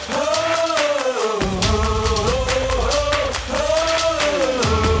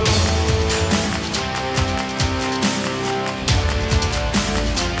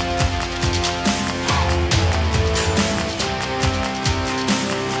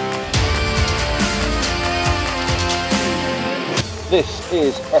This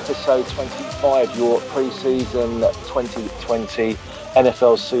is episode 25, your pre-season 2020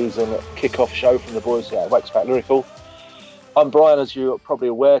 NFL season kick-off show from the boys at Waxpack Lyrical. I'm Brian, as you're probably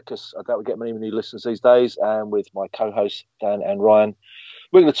aware, because I doubt we get many new listeners these days, and with my co-hosts Dan and Ryan.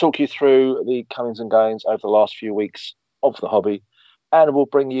 We're going to talk you through the comings and goings over the last few weeks of the hobby, and we'll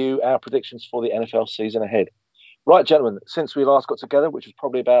bring you our predictions for the NFL season ahead. Right, gentlemen, since we last got together, which was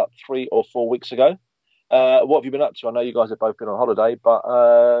probably about 3 or 4 weeks ago, what have you been up to? I know you guys have both been on holiday, but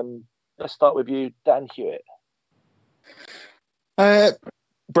let's start with you, Dan Hewitt.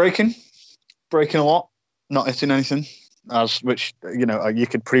 Breaking a lot, not hitting anything, which you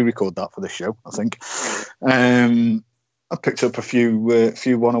could pre-record that for the show. I think I picked up a few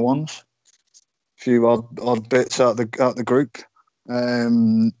one-on-ones, a few odd bits out the group.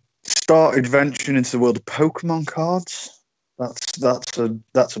 Started venturing into the world of Pokemon cards. That's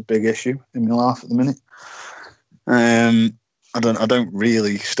a big issue in my life at the minute. I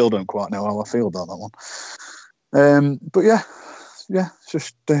still don't quite know how I feel about that one. But yeah,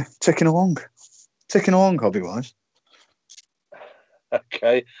 just ticking along hobby wise.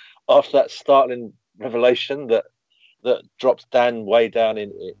 Okay, after that startling revelation that drops Dan way down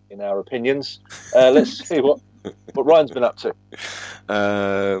in our opinions, let's see what Ryan's been up to.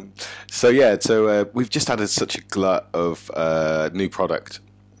 So we've just had such a glut of new product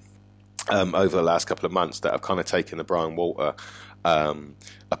over the last couple of months that I've kind of taken the Brian Walter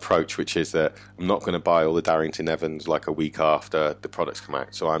approach, which is that I'm not going to buy all the Darrington Evans like a week after the products come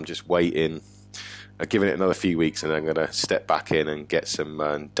out. So I'm just waiting, giving it another few weeks, and then I'm going to step back in and get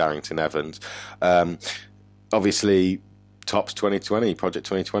some Darrington Evans. Obviously, Topps 2020, Project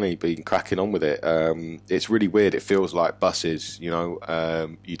 2020, been cracking on with it. It's really weird. It feels like buses, you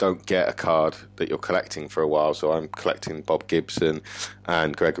don't get a card that you're collecting for a while. So I'm collecting Bob Gibson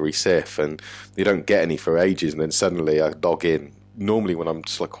and Gregory Siff, and you don't get any for ages. And then suddenly I log in, normally when I'm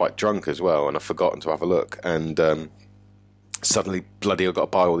just quite drunk as well, and I've forgotten to have a look. And suddenly, bloody, I've got to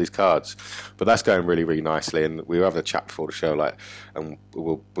buy all these cards. But that's going really, really nicely. And we were having a chat before the show, and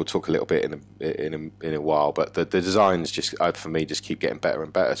we'll talk a little bit in a while. But the designs just, for me, just keep getting better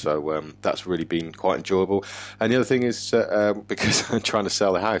and better. So that's really been quite enjoyable. And the other thing is, because I'm trying to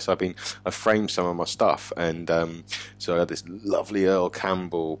sell the house, I've framed some of my stuff, and so I had this lovely Earl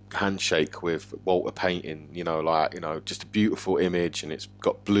Campbell handshake with Walter painting. Just a beautiful image, and it's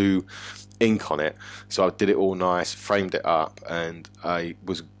got blue ink on it. So I did it all nice, framed it up, and I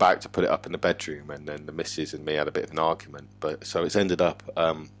was about to put it up in the bedroom, and then the missus and me had a bit of an argument, but so it's ended up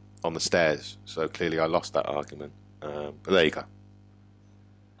on the stairs, so clearly I lost that argument, but there you go.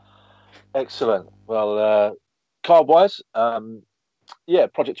 Excellent. Well, card wise, Project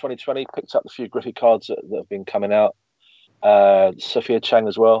 2020 picked up a few Griffey cards that have been coming out. Sophia Chang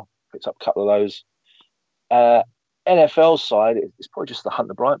as well, picked up a couple of those. NFL side, it's probably just the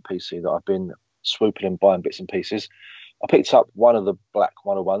Hunter Bryant PC that I've been swooping and buying bits and pieces. I picked up one of the black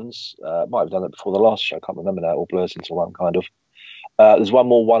 101s. Might have done it before the last show. I can't remember now. It all blurs into one kind of. There's one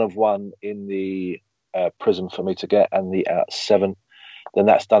more 1 of 1 in the Prism for me to get, and the 7. Then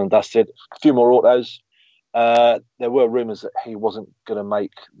that's done and dusted. A few more autos. There were rumours that he wasn't going to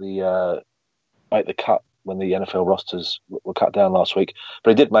make the cut when the NFL rosters were cut down last week, but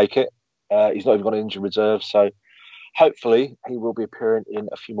he did make it. He's not even got an injury reserve, so hopefully he will be appearing in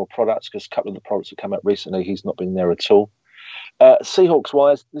a few more products, because a couple of the products that come out recently, he's not been there at all. Seahawks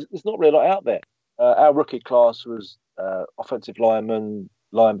wise, there's not really a lot out there. Our rookie class was offensive linemen,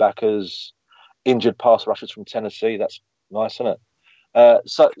 linebackers, injured pass rushers from Tennessee. That's nice, isn't it?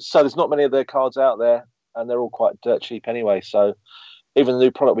 So there's not many of their cards out there, and they're all quite dirt cheap anyway. So even the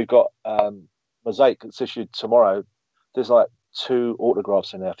new product we've got, Mosaic, that's issued tomorrow, there's 2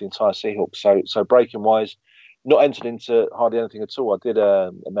 autographs in there for the entire Seahawks. So breaking wise, not entered into hardly anything at all. I did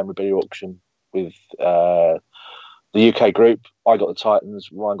a memorabilia auction with the UK group. I got the Titans,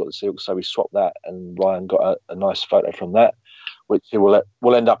 Ryan got the Seahawks, so we swapped that, and Ryan got a nice photo from that, which he will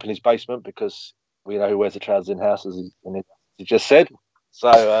end up in his basement, because we know who wears the trousers in house, as he just said.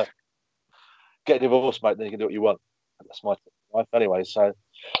 So get a divorce, mate, then you can do what you want. That's my life anyway. So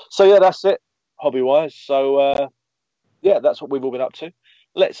yeah, that's it, hobby wise. So that's what we've all been up to.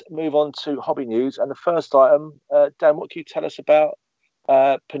 Let's move on to hobby news. And the first item, Dan, what can you tell us about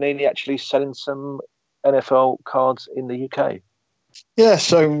Panini actually selling some NFL cards in the UK? Yeah,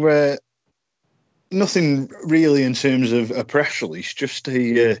 so nothing really in terms of a press release, just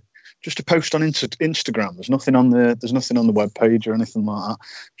a post on Instagram. There's nothing on the webpage or anything like that.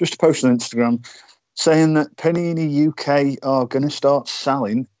 Just a post on Instagram saying that Panini UK are going to start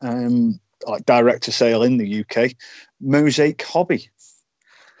selling, direct to sale in the UK, Mosaic Hobby,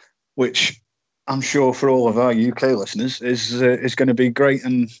 which I'm sure for all of our UK listeners, is going to be great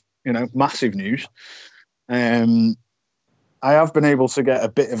and massive news. I have been able to get a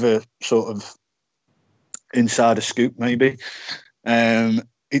bit of a sort of insider scoop, maybe.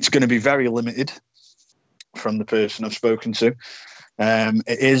 It's going to be very limited from the person I've spoken to.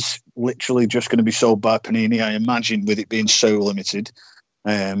 It is literally just going to be sold by Panini. I imagine with it being so limited,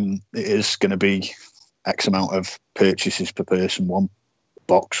 it is going to be X amount of purchases per person, one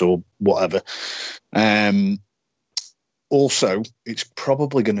box or whatever. Also, it's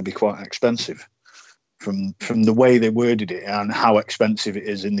probably going to be quite expensive from the way they worded it and how expensive it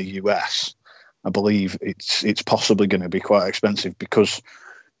is in the US. I believe it's possibly going to be quite expensive because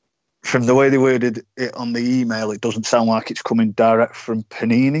from the way they worded it on the email, it doesn't sound like it's coming direct from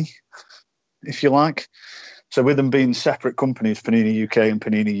Panini, if you like. So with them being separate companies, Panini UK and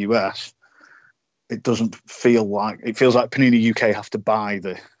Panini US, it doesn't feel like, it feels like Panini UK have to buy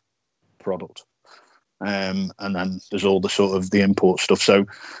the product. And then there's all the sort of the import stuff. So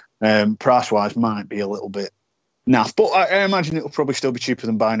price-wise might be a little bit naff. But I imagine it'll probably still be cheaper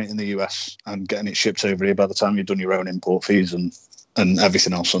than buying it in the US and getting it shipped over here by the time you've done your own import fees and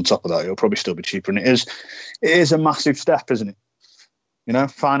everything else on top of that. It'll probably still be cheaper. And it is a massive step, isn't it?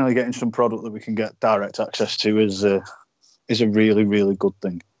 Finally getting some product that we can get direct access to is a really, really good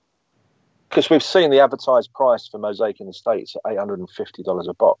thing. Because we've seen the advertised price for Mosaic in the States at $850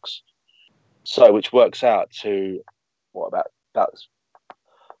 a box. So, which works out to, about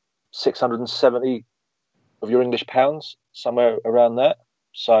 670 of your English pounds, somewhere around that.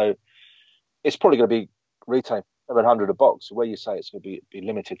 So, it's probably going to be retailing 700 a box. Where you say it's going to be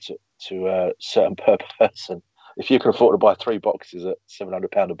limited to a certain per person. If you can afford to buy 3 boxes at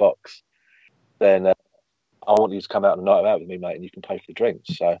 £700 a box, then I want you to come out and night out with me, mate, and you can pay for the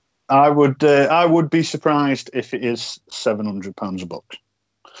drinks. So I would be surprised if it is £700 a box.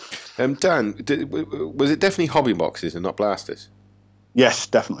 Dan, was it definitely hobby boxes and not blasters? Yes,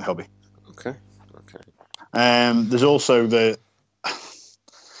 definitely hobby. Okay. There's also something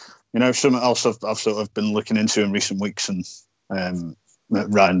else I've sort of been looking into in recent weeks, and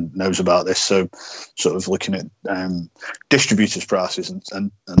Ryan knows about this, so sort of looking at distributors' prices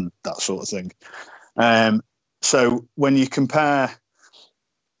and that sort of thing. So when you compare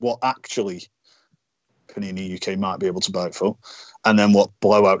what actually Panini UK might be able to buy it for, and then what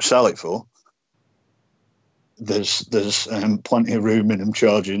Blowout sell it for, there's plenty of room in them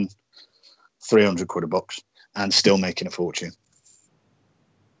charging £300 a box and still making a fortune.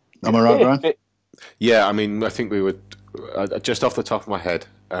 Am I right, Brian? Yeah, I mean, I think we would, just off the top of my head,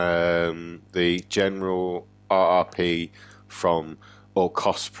 the general RRP or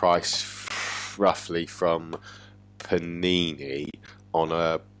cost price roughly from Panini on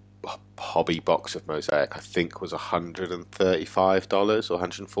a hobby box of Mosaic, I think was $135 or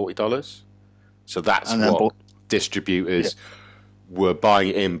 $140. So that's what distributors were buying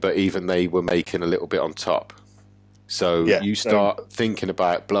it in, but even they were making a little bit on top. So you start thinking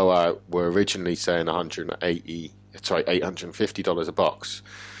about Blowout were originally saying $850 a box.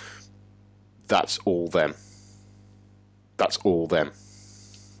 That's all them. That's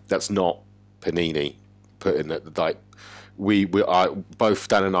not Panini putting it like both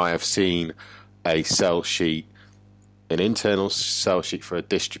Dan and I have seen a sell sheet, an internal sell sheet for a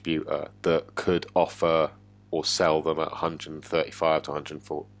distributor that could offer or sell them at $135 to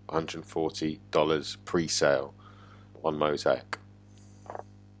 $140 pre-sale on Mosaic.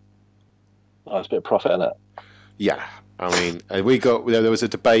 Oh, it's a bit of profit, isn't it? Yeah, I mean, there was a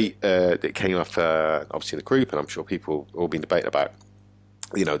debate that came up, obviously in the group, and I'm sure people all been debating about,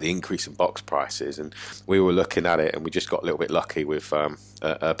 the increase in box prices, and we were looking at it, and we just got a little bit lucky with a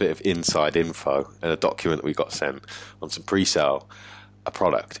bit of inside info and a document that we got sent on some pre-sale a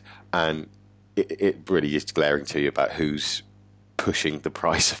product, and it really is glaring to you about who's pushing the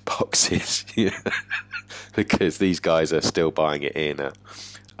price of boxes, because these guys are still buying it in at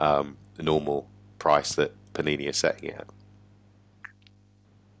the normal price that Panini is setting it at.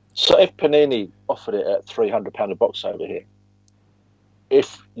 So if Panini offered it at £300 a box over here,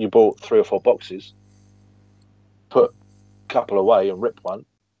 if you bought 3 or 4 boxes, put a couple away and rip one,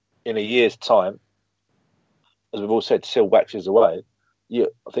 in a year's time, as we've all said, seal waxes away, I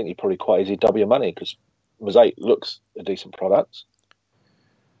think you probably quite easily double your money, because Mosaic looks a decent product.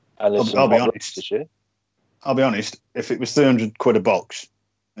 And I'll be honest. This year. I'll be honest. If it was £300 a box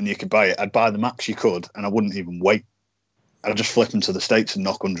and you could buy it, I'd buy the max you could, and I wouldn't even wait. I'd just flip them to the States and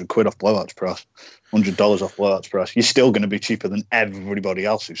knock £100 off Blowout's price, $100 off Blowout's price. You're still going to be cheaper than everybody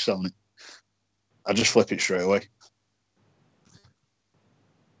else who's selling it. I'd just flip it straight away.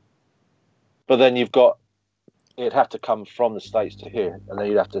 But then it'd have to come from the States to here, and then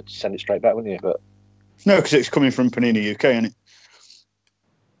you'd have to send it straight back, wouldn't you? But No, because it's coming from Panini UK, isn't it?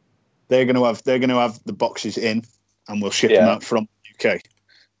 They're going to have the boxes in, and we'll ship them out from the UK.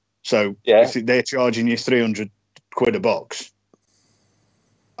 So if they're charging you £300 a box,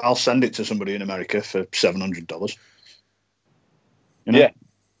 I'll send it to somebody in America for $700. You know? Yeah.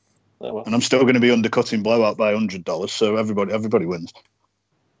 Oh, well. And I'm still going to be undercutting Blowout by $100, so everybody wins.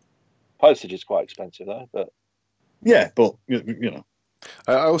 Postage is quite expensive though, but yeah, but you know.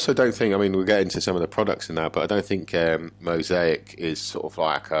 I also don't think. I mean, we'll get into some of the products in that, but I don't think Mosaic is sort of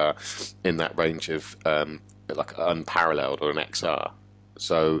like in that range of like unparalleled or an XR.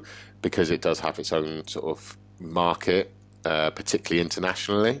 So because it does have its own sort of market, particularly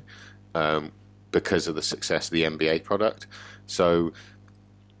internationally, because of the success of the NBA product. So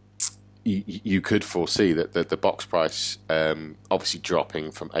you could foresee that the box price obviously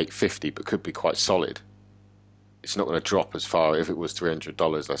dropping from $850, but could be quite solid. It's not going to drop as far. If it was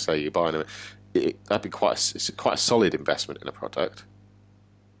 $300, let's say you're buying them, that'd be quite a solid investment in a product.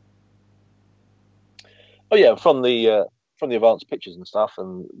 Oh yeah, from the advanced pictures and stuff,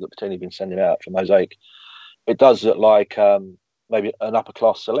 and that Patini been sending out for Mosaic, it does look like maybe an upper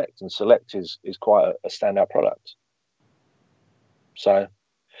class Select, and Select is quite a standout product. So,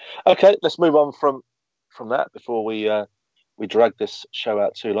 okay, let's move on from that before we drag this show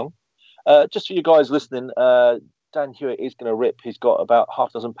out too long. Just for you guys listening, Dan Hewitt is going to rip. He's got about half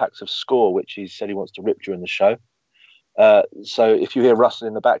a dozen packs of Score, which he said he wants to rip during the show. So if you hear rustling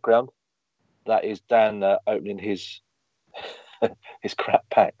in the background, that is Dan opening his crap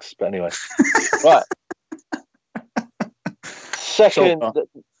packs. But anyway, right. Second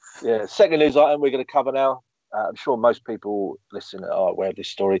news item we're going to cover now. I'm sure most people listening are aware of this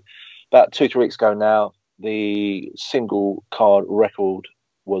story. About 2-3 weeks ago now, the single card record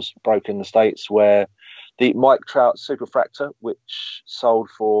was broken in the States, where the Mike Trout Superfractor, which sold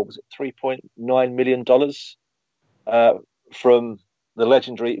for, was it $3.9 million from the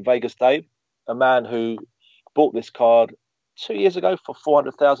legendary Vegas Dave, a man who bought this card 2 years ago for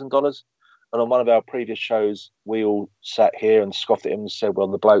 $400,000. And on one of our previous shows, we all sat here and scoffed at him and said, well,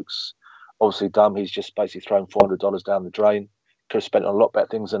 the bloke's obviously dumb. He's just basically thrown $400 down the drain. Could have spent on a lot better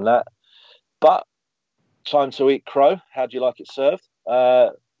things than that. But time to eat crow. How do you like it served?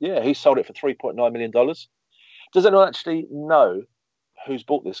 He sold it for $3.9 million. Does anyone actually know who's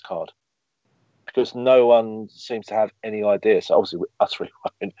bought this card? Because no one seems to have any idea. So obviously, us three,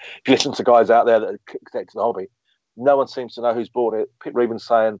 if you listen to guys out there that are connected to the hobby, no one seems to know who's bought it. Pete Reben's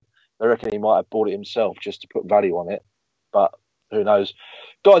saying they reckon he might have bought it himself just to put value on it, but who knows?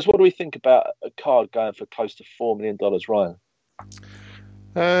 Guys, what do we think about a card going for close to $4 million, Ryan?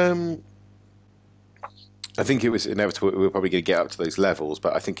 I think it was inevitable. We were probably going to get up to those levels,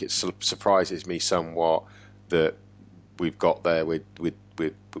 but I think it surprises me somewhat that we've got there with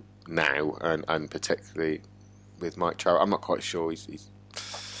now, and particularly with Mike Trout. I'm not quite sure.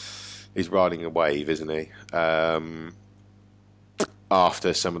 He's riding a wave, isn't he?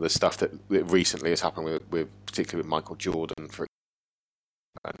 After some of the stuff that recently has happened with particularly with Michael Jordan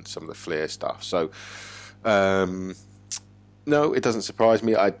and some of the Fleer stuff. So. No, it doesn't surprise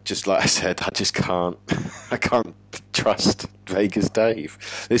me. I just, like I said, I can't trust Vegas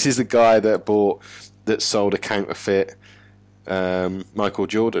Dave. This is the guy that sold a counterfeit Michael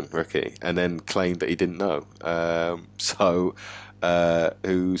Jordan rookie and then claimed that he didn't know.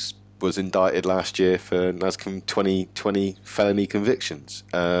 Who was indicted last year for NASCAR 2020 felony convictions.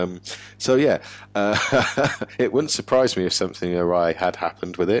 It wouldn't surprise me if something awry had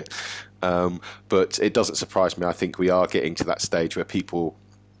happened with it. But it doesn't surprise me. I think we are getting to that stage where people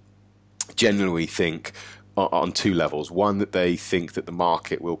generally think on two levels. One, that they think that the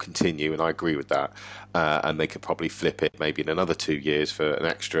market will continue, and I agree with that, and they could probably flip it maybe in another 2 years for an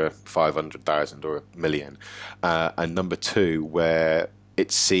extra 500,000 or $1 million. And number two, where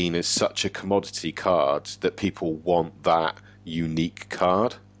it's seen as such a commodity card that people want that unique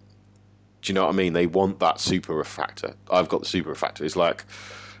card. Do you know what I mean? They want that super refractor. I've got the super refractor. It's like,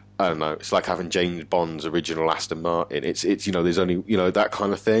 I don't know, it's like having James Bond's original Aston Martin. It's there's only, that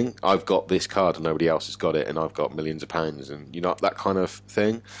kind of thing. I've got this card and nobody else has got it, and I've got millions of pounds, and that kind of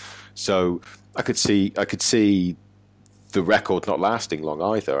thing. So I could see the record not lasting long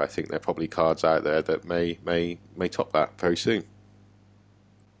either. I think there are probably cards out there that may top that very soon.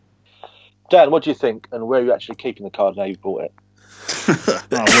 Dan, what do you think, and where are you actually keeping the card now you've bought it?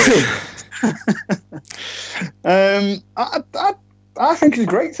 I think it's a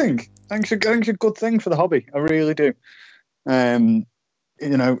great thing. I think it's a good thing for the hobby. I really do. For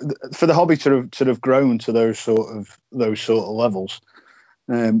the hobby to have grown to those sort of levels,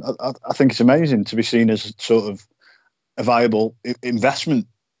 I think it's amazing to be seen as sort of a viable investment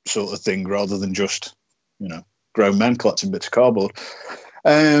sort of thing rather than just grown men collecting bits of cardboard.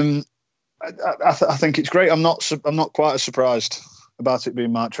 I think it's great. I'm not quite as surprised about it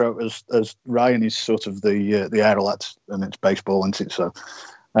being Mark Trout as Ryan is sort of the aerolette, and it's baseball, isn't it? So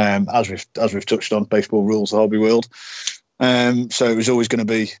as we've touched on, baseball rules the hobby world. So it was always going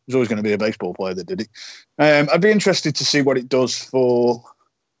to be a baseball player that did it. I'd be interested to see what it does for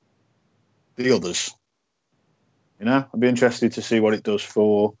the others. I'd be interested to see what it does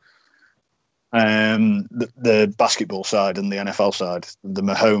for the basketball side and the NFL side, the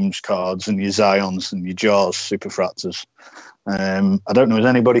Mahomes cards and your Zions and your Jaws Superfractors. I don't know. Has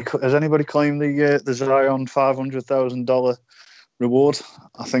anybody claimed the Zion $500,000 reward?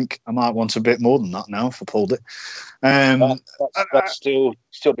 I think I might want a bit more than that now if I pulled it. That's still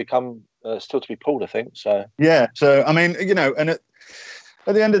to be pulled, I think. So yeah. So I mean, and at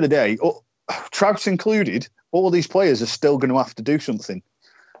the end of the day, Trout included, all these players are still going to have to do something.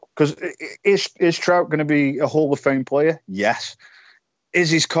 Because is Trout going to be a Hall of Fame player? Yes. Is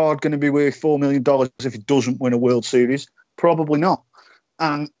his card going to be worth $4 million if he doesn't win a World Series? Probably not.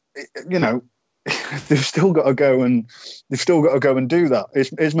 And they've still got to go and do that.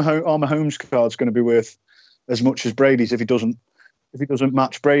 Is Mahomes' cards going to be worth as much as Brady's if he doesn't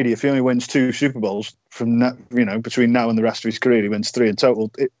match Brady? If he only wins 2 Super Bowls from between now and the rest of his career, he wins 3 in total.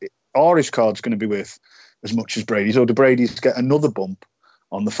 Are his cards going to be worth as much as Brady's, or do Brady's get another bump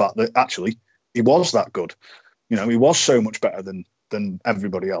on the fact that actually he was that good? He was so much better than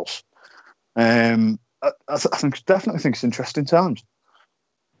everybody else. I definitely think it's interesting times.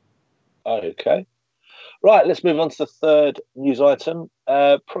 Okay. Right, let's move on to the third news item.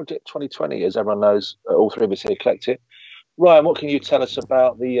 Project 2020, as everyone knows, all three of us here collect it. Ryan, what can you tell us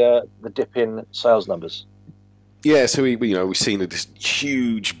about the dip in sales numbers? Yeah, so we've seen this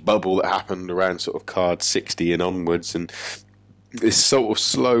huge bubble that happened around sort of card 60 and onwards, and this sort of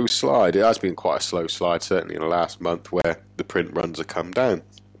slow slide. It has been quite a slow slide, certainly in the last month, where the print runs have come down.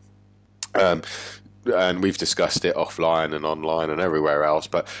 And we've discussed it offline and online and everywhere else,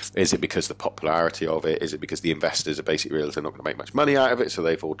 but is it because of the popularity of it? Is it because the investors are basically realised they're not going to make much money out of it, so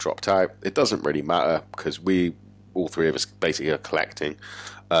they've all dropped out? It doesn't really matter, because all three of us basically are collecting,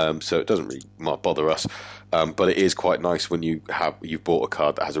 so it doesn't really bother us. But it is quite nice when you've bought a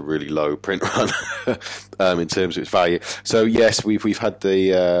card that has a really low print run in terms of its value. So yes, we've had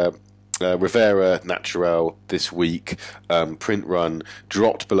the Rivera Naturel this week. Print run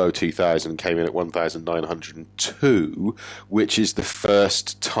dropped below 2,000, came in at 1,902, which is the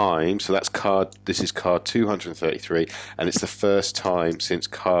first time. So this is card 233, and it's the first time since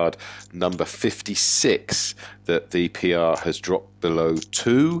card number 56 that the PR has dropped below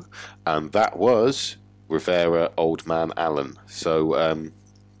 2, and that was Rivera Old Man Allen. So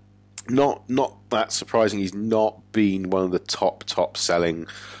not that surprising. He's not been one of the top selling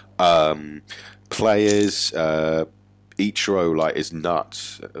players. Ichiro is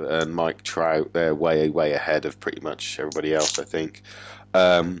nuts, and Mike Trout, they're way ahead of pretty much everybody else, I think.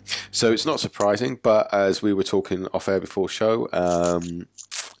 So it's not surprising, but as we were talking off air before show,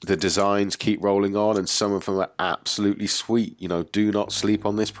 the designs keep rolling on, and some of them are absolutely sweet. Do not sleep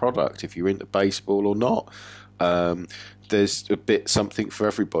on this product if you're into baseball or not. There's a bit something for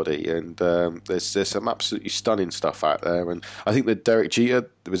everybody, and there's some absolutely stunning stuff out there. And I think that Derek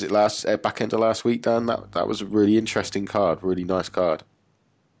Jeter, was it back end of last week, Dan? That was a really interesting card, really nice card.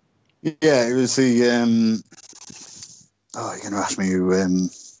 Yeah, it was the. You're going to ask me who? I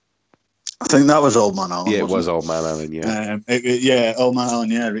think that was Old Man Allen. Yeah, it was Old Man Allen. Yeah, Old Man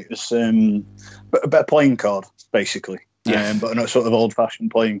Allen. Yeah, it was a better playing card, basically. Yeah, but a sort of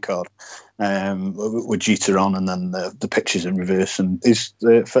old-fashioned playing card with Jeter on, and then the pictures in reverse, and his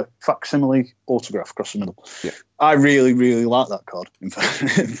facsimile autograph across the middle. Yeah, I really, really like that card. In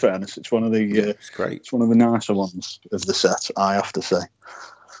fairness, it's one of the it's great. It's one of the nicer ones of the set, I have to say.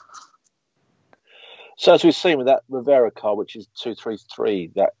 So as we've seen with that Rivera card, which is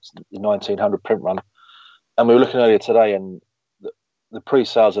 233, that's the 1900 print run, and we were looking earlier today, and the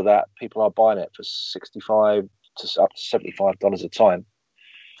pre-sales of that, people are buying it for $65 to up to $75 a time.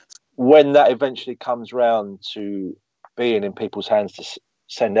 When that eventually comes round to being in people's hands to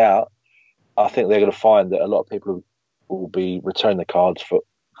send out, I think they're going to find that a lot of people will be returning the cards for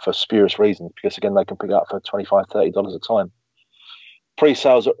spurious reasons, because again, they can pick it up for $25, $30 a time.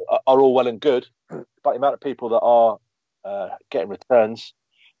 Pre-sales are all well and good, but the amount of people that are getting returns,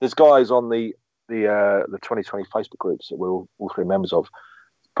 there's guys on the 2020 Facebook groups that we're all three members of,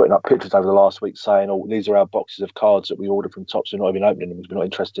 putting up pictures over the last week saying, "Oh, these are our boxes of cards that we ordered from Topps. We're not even opening them because we're not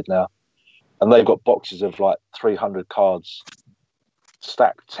interested now." And they've got boxes of like 300 cards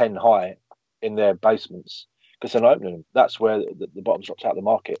stacked 10 high in their basements because they're not opening them. That's where the bottom drops out of the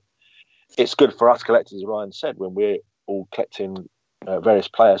market. it's good for us collectors, as Ryan said, when we're all collecting various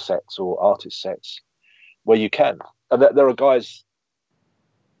player sets or artist sets, where you can. And there are guys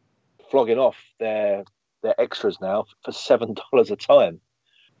flogging off their extras now for $7 a time,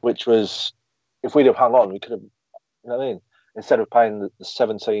 which was, if we'd have hung on, we could have, you know what I mean? Instead of paying the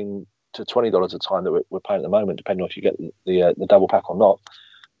 $17 to $20 a time that we're paying at the moment, depending on if you get the double pack or not,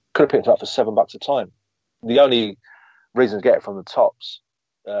 could have picked it up for $7 a time. The only reason to get it from the Tops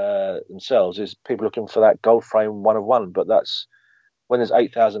themselves is people looking for that gold frame 1 of 1. But that's when there's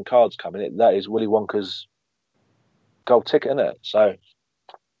 8,000 cards coming. That is Willy Wonka's gold ticket, isn't it?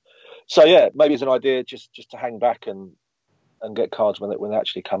 So yeah, maybe it's an idea just to hang back and get cards when they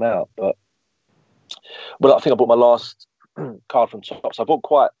actually come out. But I think I bought my last card from Tops. I bought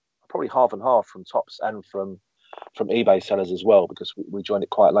probably half and half from Tops and from eBay sellers as well, because we joined it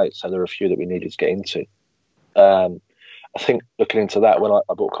quite late, so there are a few that we needed to get into. I think looking into that, when I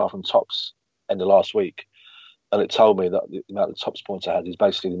bought a card from Tops end of last week, and it told me that the amount of Tops points I had is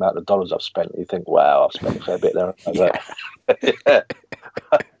basically the amount of dollars I've spent. You think, wow, I've spent a fair bit there. Yeah.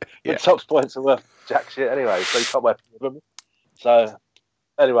 The Tops points are worth jack shit anyway, so you can't wait for them. So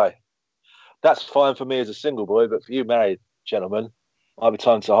anyway, that's fine for me as a single boy, but for you married gentlemen, might be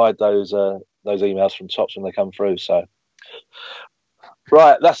time to hide those emails from Tops when they come through. So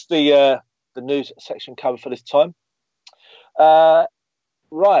right, that's the news section covered for this time.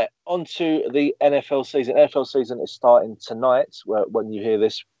 Right, on to the NFL season. NFL season is starting tonight. When you hear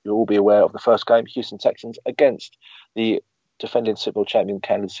this, you'll all be aware of the first game, Houston Texans against the defending Super Bowl champion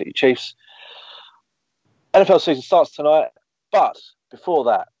Kansas City Chiefs. NFL season starts tonight, but before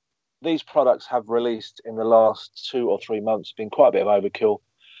that, these products have released in the last 2 or 3 months, been quite a bit of overkill.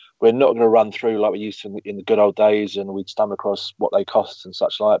 We're not going to run through like we used to in the good old days, and we'd stumble across what they cost and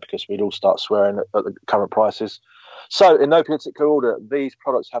such like, because we'd all start swearing at the current prices. So, in no particular order, these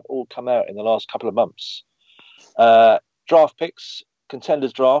products have all come out in the last couple of months. Draft picks,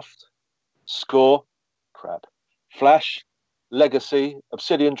 Contenders Draft, Score, crap, Flash, Legacy,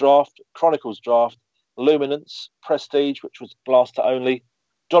 Obsidian Draft, Chronicles Draft, Luminance, Prestige, which was Blaster only,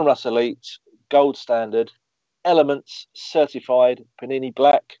 Donruss Elite, Gold Standard, Elements, Certified, Panini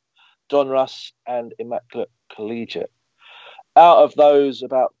Black, Donruss, and Immaculate Collegiate. Out of those,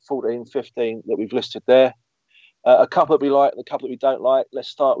 about 14, 15 that we've listed there, a couple that we like and a couple that we don't like. Let's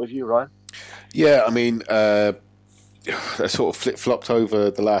start with you, Ryan. Yeah, I mean, they sort of flip-flopped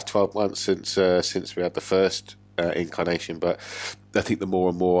over the last 12 months since we had the first incarnation, but I think the more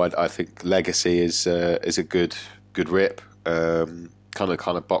and more, I think Legacy is a good rip. Kind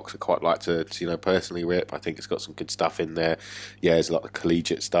of box I quite like to personally rip. I think it's got some good stuff in there. Yeah, there's a lot of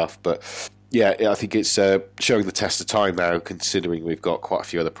collegiate stuff, but yeah, I think it's showing the test of time now, considering we've got quite a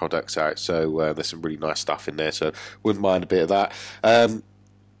few other products out. So there's some really nice stuff in there. So wouldn't mind a bit of that.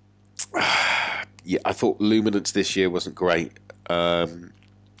 Yeah, I thought Luminance this year wasn't great. I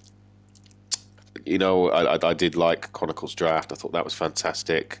did like Chronicles Draft. I thought that was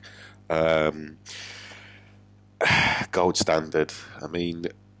fantastic. Gold Standard. I mean,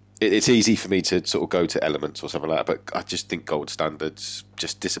 it's easy for me to sort of go to Elements or something like that, but I just think Gold Standard's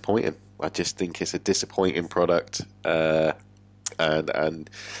just disappointing. I just think it's a disappointing product, and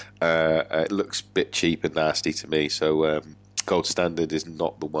it looks a bit cheap and nasty to me. So Gold Standard is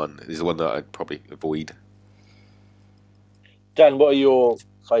not the one. It's the one that I'd probably avoid. Dan, what are your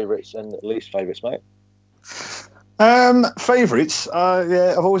favourites and least favourites, mate? Favourites,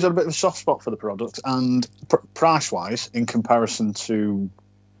 yeah, I've always had a bit of a soft spot for the product, and price-wise, in comparison to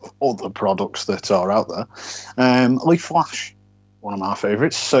other products that are out there, Leaf Flash, one of my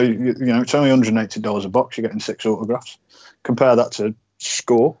favourites. So it's only $180 a box. You're getting 6 autographs. Compare that to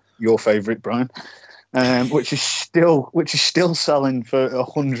Score, your favourite, Brian, which is still selling for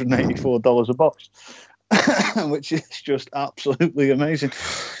 $184 a box, which is just absolutely amazing.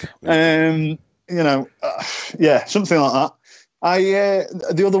 Yeah, something like that.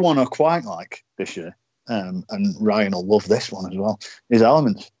 The other one I quite like this year, and Ryan will love this one as well, is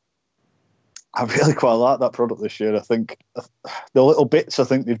Elements. I really quite like that product this year. I think the little bits I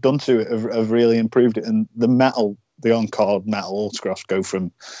think they've done to it have really improved it, and the on-card metal autographs go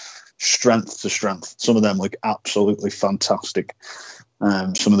from strength to strength. Some of them look absolutely fantastic.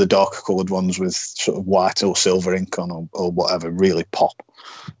 Some of the darker coloured ones with sort of white or silver ink on or whatever really pop.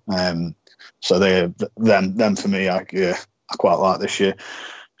 So them for me, I quite like this year.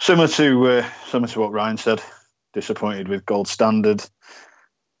 Similar to what Ryan said, disappointed with Gold Standard.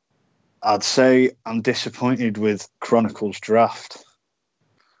 I'd say I'm disappointed with Chronicles Draft.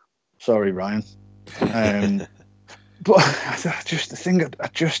 Sorry, Ryan. But I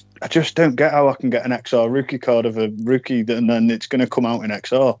just don't get how I can get an XR rookie card of a rookie and then it's going to come out in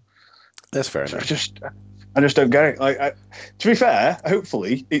XR. That's fair I enough. I just don't get it. To be fair,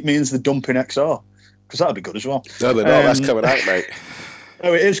 hopefully it means they're dumping XR, because that'd be good as well. No, they're not. That's coming out, mate.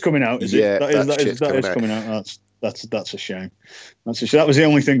 Oh, it is coming out, is Yeah, it? That is coming out. That's a shame. That was the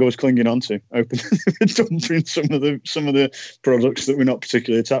only thing I was clinging on to. Opening dumping some of the products that we're not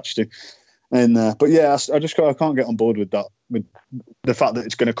particularly attached to. And but yeah, I can't get on board with that, with the fact that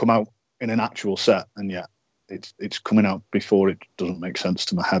it's going to come out in an actual set, and yeah, it's coming out before. It doesn't make sense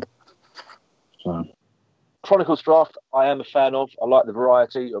to my head. So. Chronicles Draft, I am a fan of. I like the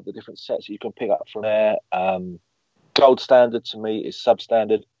variety of the different sets that you can pick up from there. Gold Standard to me is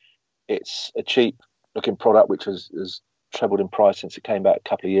substandard. It's a cheap looking product which has trebled in price since it came back a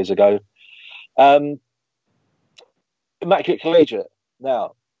couple of years ago. Immaculate Collegiate.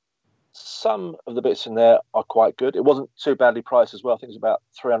 Now, some of the bits in there are quite good. It wasn't too badly priced as well. I think it was about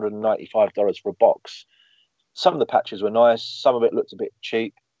 $395 for a box. Some of the patches were nice. Some of it looked a bit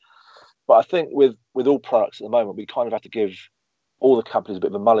cheap. But I think with all products at the moment, we kind of have to give all the companies a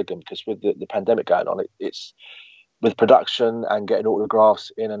bit of a mulligan, because with the pandemic going on, it's with production and getting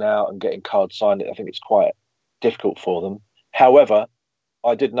autographs in and out and getting cards signed, I think it's quite difficult for them. However,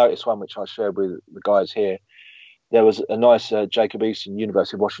 I did notice one which I shared with the guys here. There was a nice Jacob Eason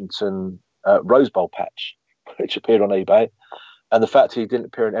University of Washington Rose Bowl patch, which appeared on eBay. And the fact he didn't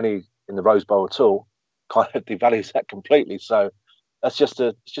appear in the Rose Bowl at all kind of devalues that completely. So it's just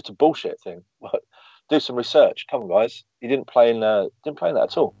a bullshit thing. Do some research. Come on, guys. He didn't play in that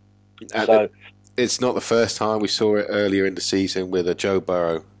at all. So it's not the first time. We saw it earlier in the season with a Joe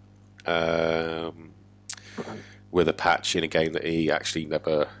Burrow with a patch in a game that he actually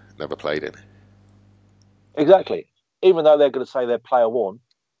never played in. Exactly. Even though they're going to say they're player worn,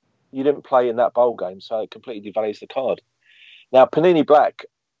 you didn't play in that bowl game, so it completely devalues the card. Now, Panini Black,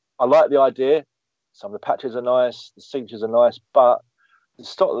 I like the idea. Some of the patches are nice, the signatures are nice, but the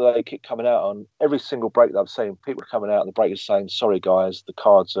stock that they keep coming out on, every single break that I've seen, people are coming out and the breakers saying, sorry guys, the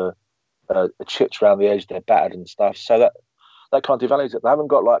cards are chipped around the edge, they're battered and stuff. So that kind of devalues it. They haven't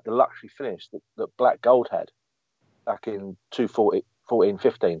got like the luxury finish that Black Gold had back in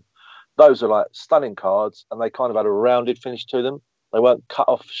 2014-15. Those are like stunning cards, and they kind of had a rounded finish to them. They weren't cut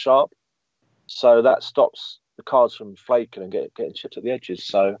off sharp. So that stops the cards from flaking and getting chipped at the edges.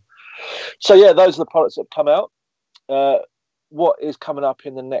 So yeah, those are the products that have come out. What is coming up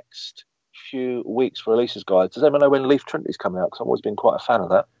in the next few weeks for releases, guys? Does anyone know when Leaf Trinity is coming out? Because I've always been quite a fan of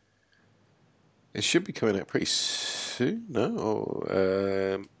that. It should be coming out pretty soon, no?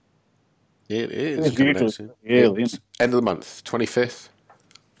 It is coming out soon. End of the month, 25th.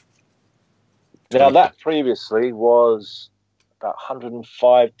 Now, that previously was about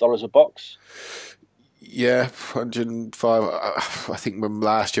 $105 a box. Yeah, 105. I think when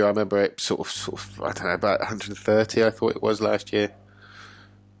last year, I remember it sort of, I don't know, about 130, I thought it was last year.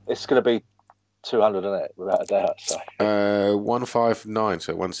 It's going to be 200, isn't it? Without a doubt. So. 159,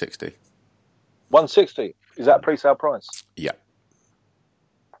 so 160. 160. Is that pre-sale price? Yeah.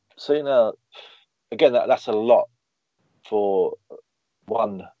 So, now, again, that's a lot for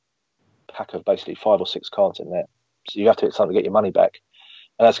one pack of basically 5 or 6 cards in there. So you have to hit something to get your money back.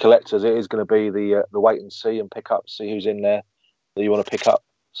 And as collectors, it is going to be the wait and see and pick up, see who's in there that you want to pick up.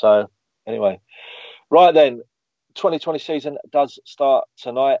 So anyway, right then, 2020 season does start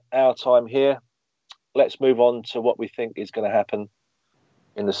tonight, our time here. Let's move on to what we think is going to happen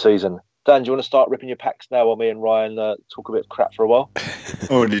in the season. Dan, do you want to start ripping your packs now while me and Ryan talk a bit of crap for a while?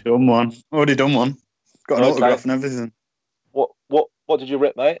 Already done one. Got an autograph and everything. What did you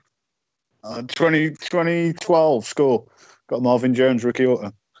rip, mate? 2012 score. Got Marvin Jones rookie auto.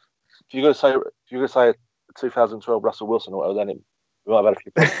 If you're going to say 2012 Russell Wilson or whatever, then we might have had a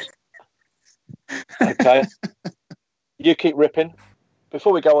few points. Okay. You keep ripping.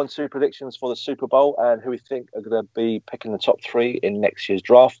 Before we go on to predictions for the Super Bowl and who we think are going to be picking the top 3 in next year's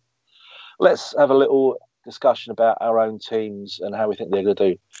draft, let's have a little discussion about our own teams and how we think they're going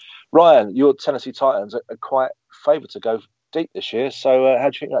to do. Ryan, your Tennessee Titans are quite favoured to go deep this year, so how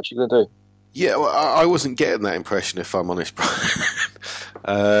do you think they're actually going to do? Yeah, well, I wasn't getting that impression, if I'm honest,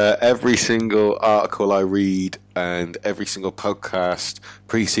 Brian. Every single article I read and every single podcast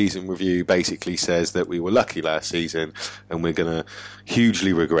pre-season review basically says that we were lucky last season and we're going to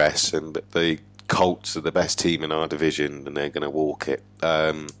hugely regress and that the Colts are the best team in our division and they're going to walk it.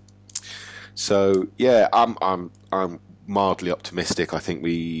 So yeah, I'm mildly optimistic. I think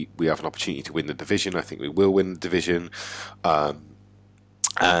we have an opportunity to win the division. I think we will win the division.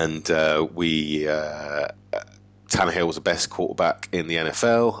 Tannehill was the best quarterback in the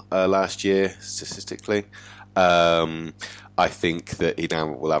NFL last year, statistically. I think that he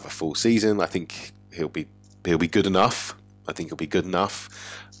now will have a full season. I think he'll be good enough I think he'll be good enough.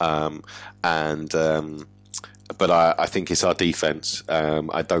 But I think it's our defence.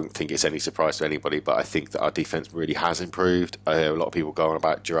 I don't think it's any surprise to anybody, but I think that our defence really has improved. I hear a lot of people going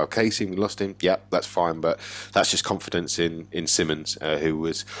about Gerald Casey. We lost him. Yeah, that's fine, but that's just confidence in Simmons, who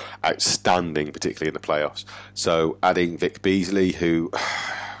was outstanding, particularly in the playoffs. So adding Vic Beasley, who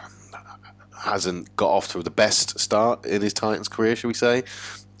hasn't got off to the best start in his Titans career, shall we say,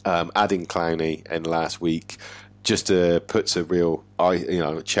 adding Clowney in last week just puts a real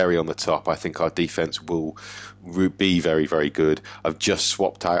cherry on the top. I think our defence will be very, very good. I've just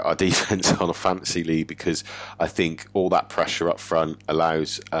swapped out our defence on a fantasy league because I think all that pressure up front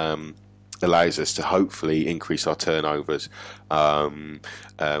allows us to hopefully increase our turnovers,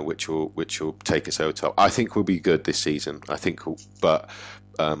 which will take us over top. I think we'll be good this season. I think, but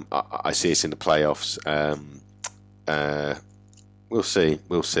I see us in the playoffs. We'll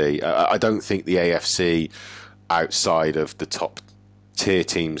see. I don't think the AFC, outside of the top tier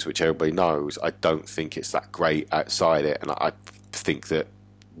teams, which everybody knows, I don't think it's that great outside it, and I think that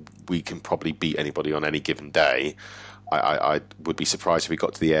we can probably beat anybody on any given day. I would be surprised if we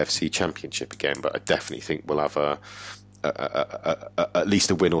got to the AFC Championship again, but I definitely think we'll have at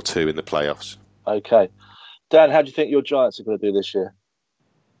least a win or two in the playoffs. Okay, Dan, how do you think your Giants are going to do this year?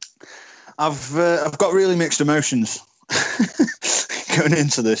 I've got really mixed emotions going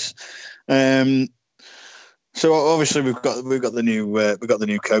into this. So obviously we've got the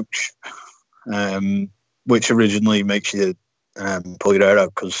new coach, which originally makes you pull your hair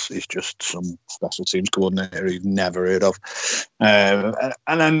out because he's just some special teams coordinator you've never heard of, and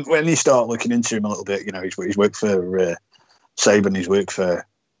then when you start looking into him a little bit, he's worked for Saban, he's worked for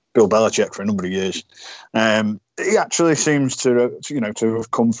Bill Belichick for a number of years. He actually seems to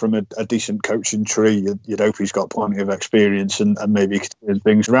have come from a decent coaching tree. You'd hope he's got plenty of experience and maybe can turn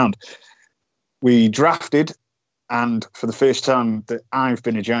things around. We drafted, and for the first time that I've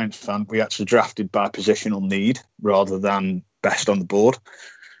been a Giants fan, we actually drafted by positional need rather than best on the board,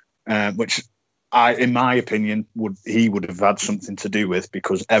 which in my opinion, he would have had something to do with,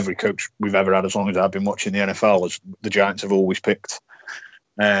 because every coach we've ever had, as long as I've been watching the NFL, the Giants have always picked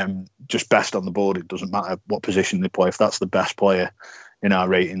just best on the board. It doesn't matter what position they play. If that's the best player in our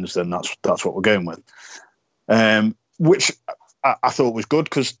ratings, then that's what we're going with. Which I thought was good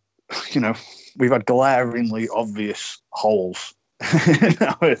because, we've had glaringly obvious holes in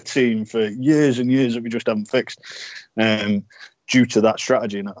our team for years and years that we just haven't fixed due to that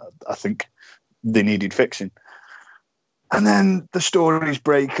strategy. And I think they needed fixing. And then the stories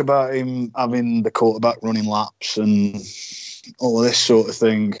break about him having the quarterback running laps and all of this sort of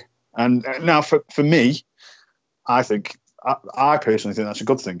thing. And now for me, I personally think that's a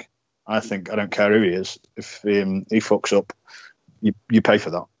good thing. I don't care who he is. If he fucks up, you pay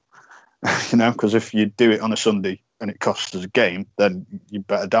for that. Because if you do it on a Sunday and it costs us a game, then you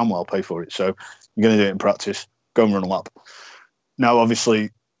better damn well pay for it. So you're going to do it in practice, go and run a lap. Now,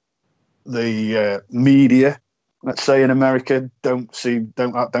 obviously, the media, let's say in America, don't share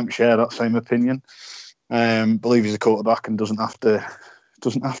that same opinion. Believe he's a quarterback and doesn't have to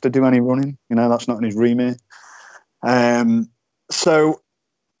do any running. That's not in his remit. So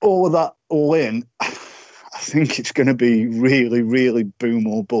all of that all in, I think it's going to be really, really boom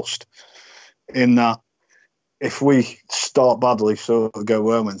or bust. In that, if we start badly, sort of go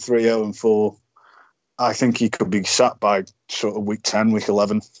home and 3-0-4, I think he could be sat by sort of week 10, week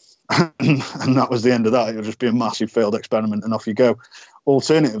 11, and that was the end of that. It'll just be a massive failed experiment, and off you go.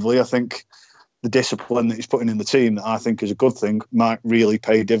 Alternatively, I think the discipline that he's putting in the team, that I think is a good thing, might really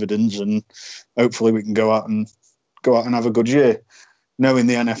pay dividends, and hopefully we can go out and have a good year. Knowing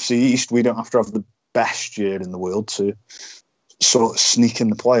the NFC East, we don't have to have the best year in the world to sort of sneak in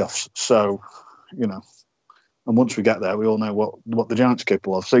the playoffs. So, and once we get there, we all know what the Giants are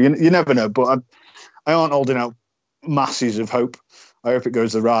capable of. So you never know, but I aren't holding out masses of hope. I hope it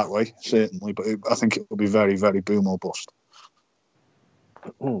goes the right way, certainly, but I think it will be very, very boom or bust.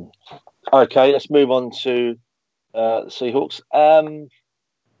 Okay, let's move on to the Seahawks.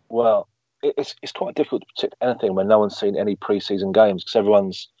 Well, it's quite difficult to predict anything when no one's seen any preseason games, because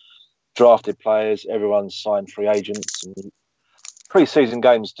everyone's drafted players, everyone's signed free agents, and preseason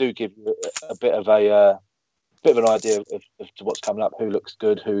games do give you a bit of an idea of what's coming up, who looks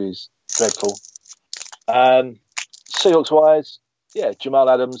good, who is dreadful. Seahawks wise, yeah, Jamal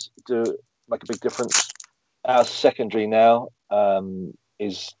Adams do make a big difference. Our secondary now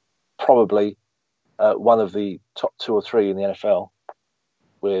is probably one of the top 2 or 3 in the NFL,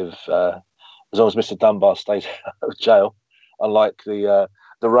 with as long as Mr. Dunbar stays out of jail, unlike the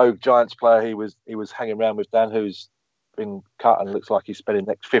rogue Giants player he was hanging around with, Dan, who's been cut and looks like he's spending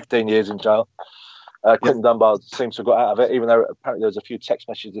the next 15 years in jail. Quinton Dunbar seems to have got out of it, even though apparently there's a few text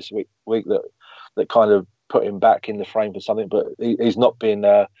messages this week that kind of put him back in the frame for something. But he's not been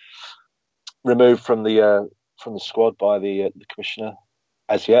removed from the squad by the commissioner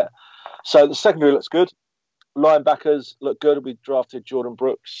as yet. So the secondary looks good. Linebackers look good. We drafted Jordan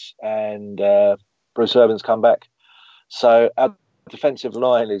Brooks and Bruce Irvin's come back. So our defensive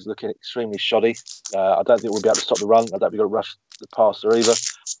line is looking extremely shoddy. I don't think we'll be able to stop the run. I don't think we've got to rush the passer either.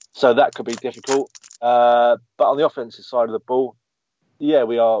 So that could be difficult. But on the offensive side of the ball, yeah,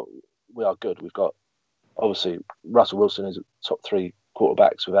 we are good. We've got, obviously, Russell Wilson is top 3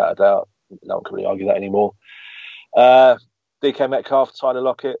 quarterbacks without a doubt. No one can really argue that anymore. DK Metcalf, Tyler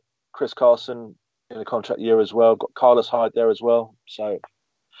Lockett, Chris Carson in a contract year as well. Got Carlos Hyde there as well. So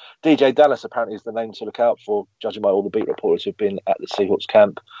DJ Dallas apparently is the name to look out for, judging by all the beat reporters who've been at the Seahawks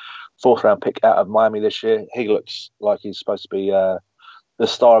camp. 4th round pick out of Miami this year. He looks like he's supposed to be the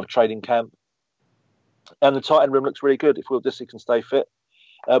star of training camp. And the tight end room looks really good if Will Dissly can stay fit.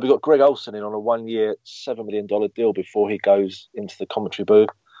 We've got Greg Olsen in on a 1-year, $7 million deal before he goes into the commentary booth.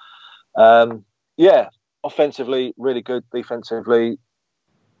 Offensively, really good. Defensively,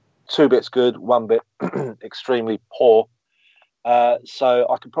 2 bits good, 1 bit extremely poor. So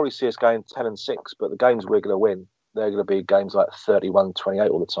I can probably see us going 10-6, but the games we're going to win, they're going to be games like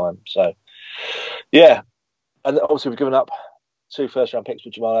 31-28 all the time. So, yeah. And obviously we've given up 2 first-round picks for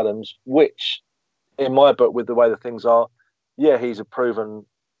Jamal Adams, which, in my book, with the way that things are, yeah, he's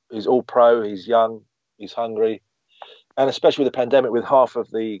all pro, he's young, he's hungry. And especially with the pandemic, with half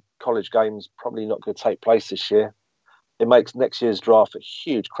of the college games probably not going to take place this year, it makes next year's draft a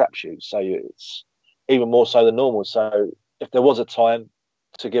huge crapshoot. So it's even more so than normal. So if there was a time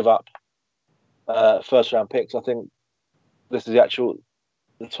to give up first-round picks, I think this is the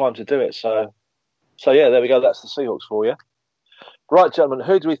time to do it. So yeah, there we go. That's the Seahawks for you. Right, gentlemen,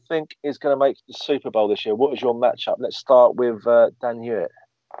 who do we think is going to make the Super Bowl this year? What is your matchup? Let's start with Dan Hewitt.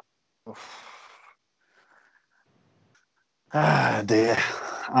 Ah, dear.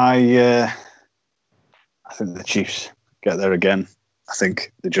 I think the Chiefs get there again. I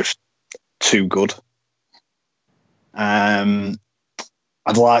think they're just too good. I'd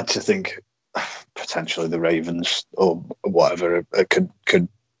like to think potentially the Ravens or whatever could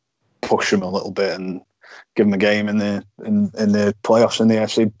push them a little bit and give them a game in the playoffs in the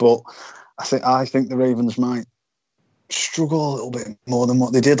AFC. But I think the Ravens might struggle a little bit more than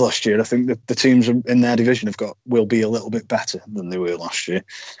what they did last year. I think the teams in their division will be a little bit better than they were last year.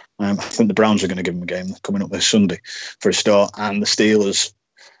 I think the Browns are going to give them a game coming up this Sunday for a start, and the Steelers,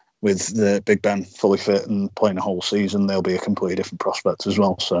 with the Big Ben fully fit and playing a whole season, they'll be a completely different prospect as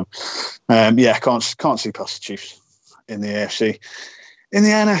well. So, can't see past the Chiefs in the AFC. In the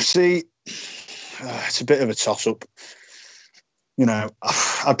NFC, it's a bit of a toss-up.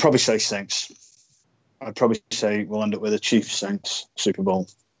 I'd probably say Saints. I'd probably say we'll end up with a Chiefs-Saints Super Bowl.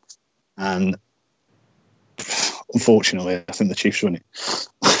 And unfortunately, I think the Chiefs win it.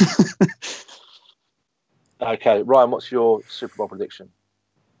 Okay, Ryan, what's your Super Bowl prediction?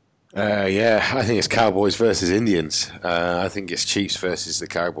 I think it's Cowboys versus Indians. I think it's Chiefs versus the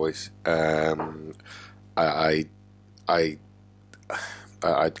Cowboys. I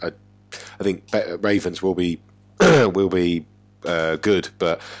think Ravens will be good,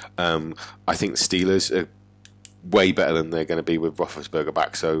 but I think the Steelers are way better than they're going to be with Roethlisberger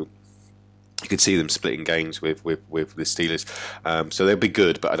back. So you could see them splitting games with the Steelers. So they'll be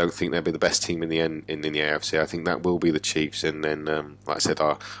good, but I don't think they'll be the best team in the end in the AFC. I think that will be the Chiefs, and then, like I said,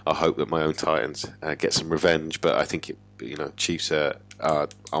 I hope that my own Titans get some revenge. But I think Chiefs are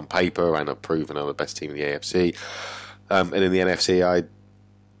on paper and are proven are the best team in the AFC. And in the NFC, I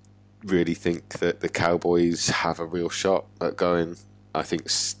really think that the Cowboys have a real shot at going. I think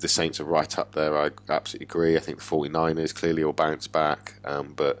the Saints are right up there. I absolutely agree. I think the 49ers clearly will bounce back.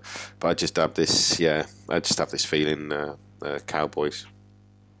 But I just have this, feeling Cowboys.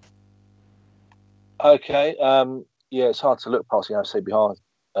 Okay. It's hard to look past the NFC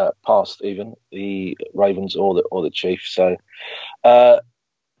past even the Ravens or the Chiefs. So I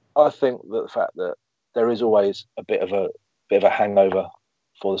think that the fact that there is always a bit of a hangover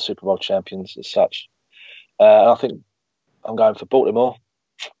for the Super Bowl champions as such. And I think I'm going for Baltimore.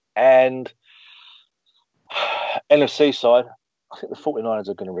 And NFC side, I think the 49ers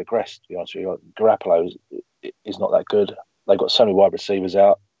are going to regress, to be honest with you. Garoppolo is not that good. They've got so many wide receivers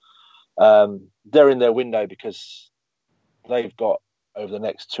out. They're in their window because they've got, over the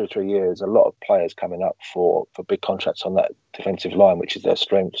next 2 or 3 years, a lot of players coming up for big contracts on that defensive line, which is their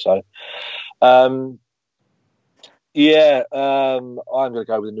strength. So, I'm going to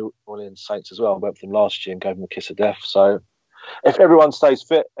go with the New Orleans Saints as well. I went for them last year and gave them a kiss of death. So if everyone stays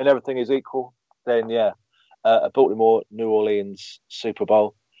fit and everything is equal, then yeah, a Baltimore New Orleans Super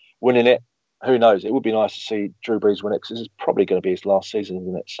Bowl, winning it. Who knows? It would be nice to see Drew Brees win it because it's probably going to be his last season,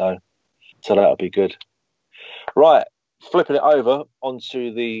 isn't it? So that'll be good. Right, flipping it over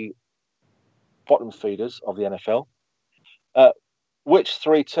onto the bottom feeders of the NFL. Which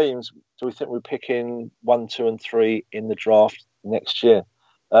three teams do we think we're picking 1, 2, and 3 in the draft next year?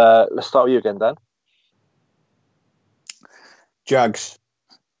 Let's start with you again, Dan. Jags,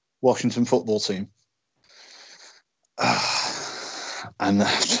 Washington football team. And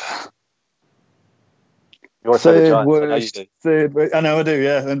You want to say the Giants? worst, I know I do,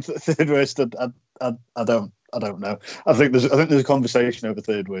 yeah. And third worst, I don't know. I think there's a conversation over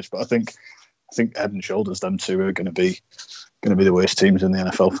third worst, but I think head and shoulders them two are going to be the worst teams in the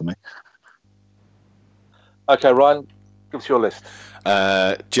NFL for me. Okay, Ryan, give us your list.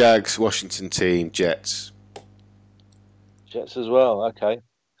 Jags, Washington team, Jets. Jets as well. Okay.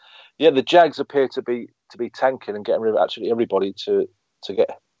 Yeah, the Jags appear to be tanking and getting rid of absolutely everybody to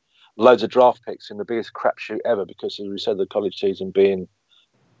get loads of draft picks in the biggest crapshoot ever because, as we said, the college season being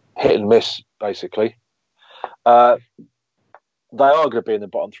hit and miss, basically. They are going to be in the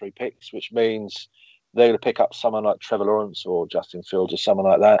bottom 3 picks, which means they're going to pick up someone like Trevor Lawrence or Justin Fields or someone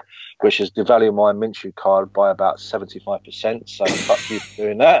like that, which is devaluing my Minshew card by about 75%. So fuck you for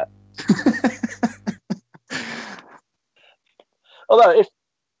doing that. Although, if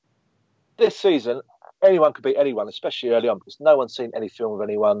this season, anyone could beat anyone, especially early on, because no one's seen any film of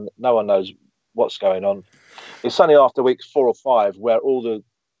anyone. No one knows what's going on. It's only after weeks 4 or 5 where all the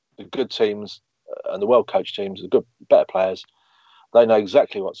good teams and the well-coached teams, the good, better players, they know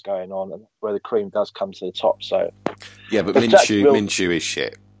exactly what's going on and where the cream does come to the top. So, yeah, but Minshew is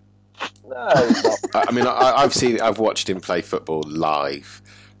shit. No, it's not. I mean, I've watched him play football live,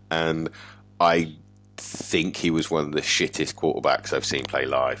 and I think he was one of the shittest quarterbacks I've seen play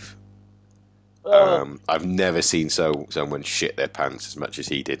live. I've never seen someone shit their pants as much as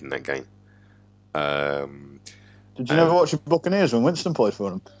he did in that game. Did you never watch the Buccaneers when Winston played for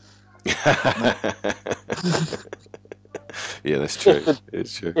them? Yeah, that's true.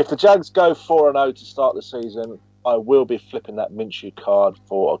 It's true. If the Jags go 4-0 to start the season, I will be flipping that Minshew card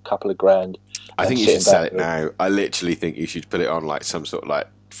for a couple of grand. I think you should sell it now. I literally think you should put it on like some sort of like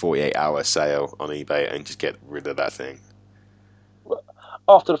 48-hour sale on eBay and just get rid of that thing.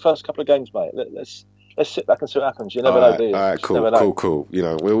 After the first couple of games, mate, let's sit back and see what happens. You never know, do you? All right, cool. You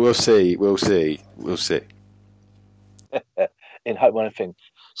know, we'll see. In hope one thing.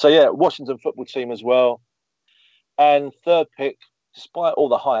 So yeah, Washington football team as well. And third pick, despite all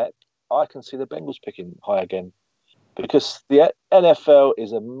the hype, I can see the Bengals picking high again because the NFL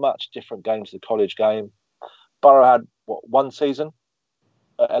is a much different game to the college game. Burrow had one season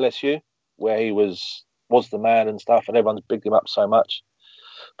at LSU where he was the man and stuff, and everyone's bigged him up so much.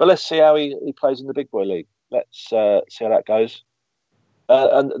 But let's see how he plays in the big boy league. Let's see how that goes.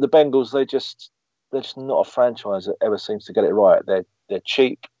 And the Bengals, they're just not a franchise that ever seems to get it right. They're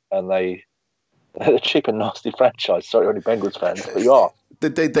cheap and they're a cheap and nasty franchise. Sorry, only Bengals fans, but you are.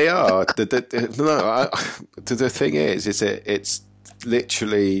 They are. The thing is it's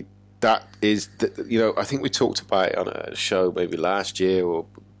literally that is. I think we talked about it on a show maybe last year or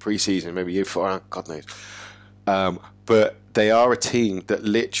pre-season, maybe year before. God knows. But they are a team that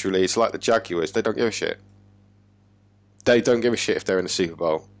literally, it's like the Jaguars. They don't give a shit. They don't give a shit if they're in the Super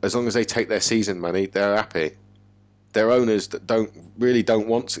Bowl. As long as they take their season money, they're happy. They're owners that don't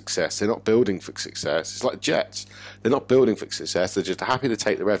want success. They're not building for success. It's like Jets. They're not building for success. They're just happy to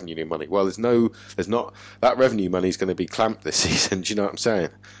take the revenue money. Well, there's not that revenue money is going to be clamped this season. Do you know what I'm saying?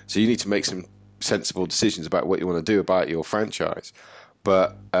 So you need to make some sensible decisions about what you want to do about your franchise.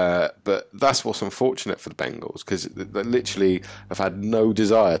 But that's what's unfortunate for the Bengals because they literally have had no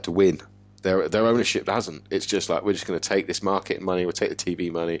desire to win. Their ownership hasn't. It's just like we're just going to take this market money, we'll take the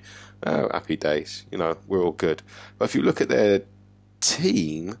TV money. Oh, happy days. We're all good. But if you look at their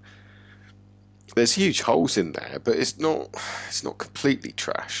team, there's huge holes in there, but it's not completely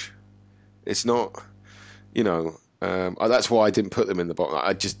trash. It's not, that's why I didn't put them in the bottom.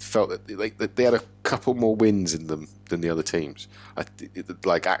 I just felt that they had a couple more wins in them than the other teams.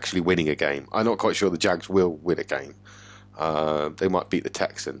 Like actually winning a game. I'm not quite sure the Jags will win a game. They might beat the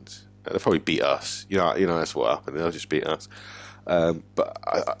Texans. They'll probably beat us. That's what happened. They'll just beat us. But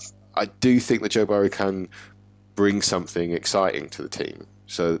I do think that Joe Burrow can bring something exciting to the team.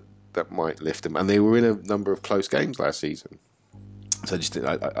 So that might lift them. And they were in a number of close games last season. So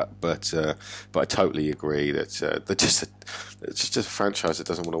but I totally agree that it's just a franchise that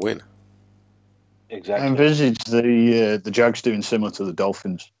doesn't want to win. Exactly. I envisage the Jags doing similar to the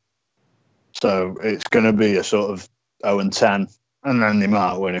Dolphins. So it's going to be a sort of 0-10 And then they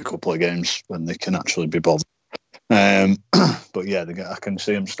might win a couple of games when they can actually be bothered. But yeah, I can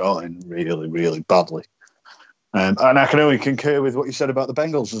see them starting really, really badly. And I can only concur with what you said about the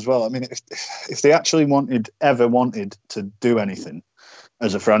Bengals as well. I mean, if they actually ever wanted to do anything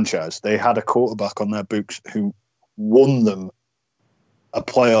as a franchise, they had a quarterback on their books who won them a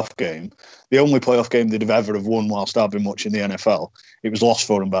playoff game. The only playoff game they'd ever have won whilst I've been watching the NFL. It was lost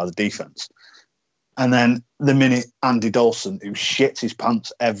for them by the defense. And then the minute Andy Dalton, who shits his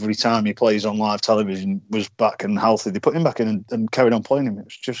pants every time he plays on live television, was back and healthy, they put him back in and carried on playing him.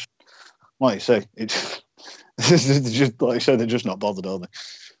 It's just, like you say, it's just like you said, they're just not bothered, are they?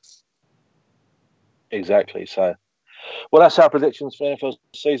 Exactly. So, well, that's our predictions for NFL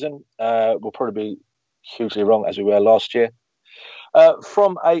season. We'll probably be hugely wrong, as we were last year.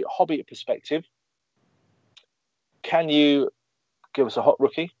 From a hobby perspective, can you give us a hot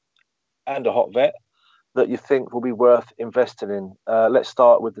rookie and a hot vet that you think will be worth investing in? Let's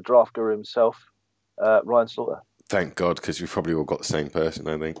start with the draft guru himself, Ryan Slaughter. Thank God, because we've probably all got the same person,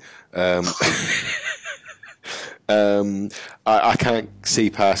 I think. I can't see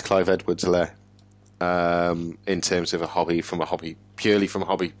past Clive Edwards-Helaire in terms of purely from a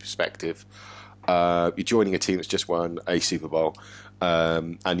hobby perspective. You're joining a team that's just won a Super Bowl.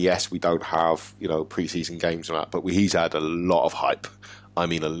 And yes, we don't have preseason games on that, but he's had a lot of hype. I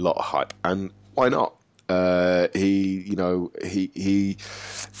mean, a lot of hype, and why not? He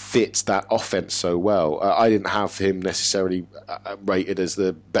fits that offense so well. I didn't have him necessarily rated as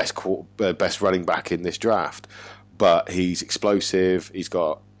the best running back in this draft, but he's explosive. He's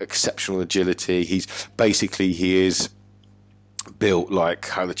got exceptional agility. He is built like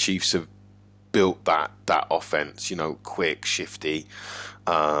how the Chiefs have built that offense. Quick, shifty,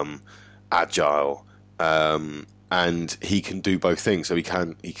 agile, and he can do both things. So he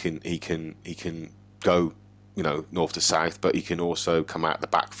can go north to south, but he can also come out the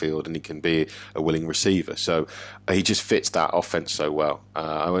backfield and he can be a willing receiver. So he just fits that offense so well.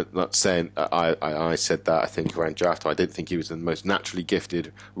 I'm not saying I said that I think around draft. I didn't think he was the most naturally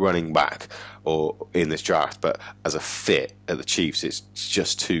gifted running back or in this draft, but as a fit at the Chiefs, it's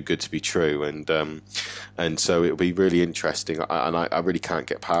just too good to be true. And so it'll be really interesting. I really can't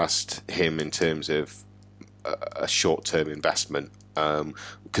get past him in terms of a short-term investment.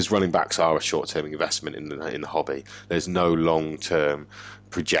 Because running backs are a short-term investment in the hobby. There's no long-term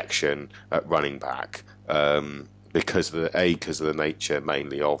projection at running back because of the nature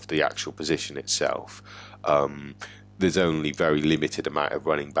mainly of the actual position itself. There's only very limited amount of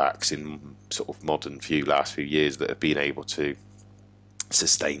running backs in sort of last few years that have been able to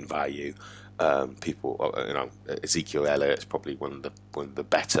sustain value. Ezekiel Elliott's probably one of the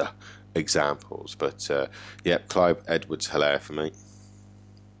better examples, but Clive Edwards-Helaire for me.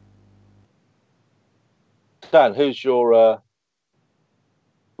 Dan, who's your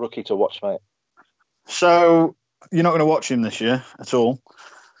rookie to watch, mate? So you're not going to watch him this year at all,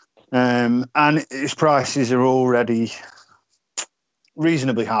 and his prices are already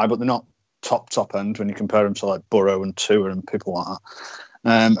reasonably high, but they're not top end when you compare them to like Burrow and Tua and people like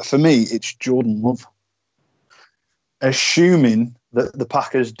that. For me, it's Jordan Love. Assuming that the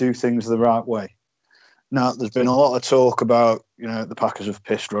Packers do things the right way. Now, there's been a lot of talk about, the Packers have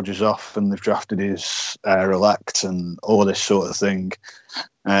pissed Rodgers off and they've drafted his heir-elect and all this sort of thing.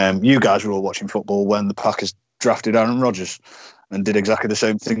 You guys were all watching football when the Packers drafted Aaron Rodgers and did exactly the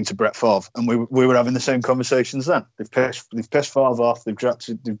same thing to Brett Favre. And we were having the same conversations then. They've pissed Favre off, they've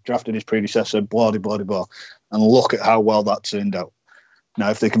drafted his predecessor, blah, blah, blah, blah. And look at how well that turned out. Now,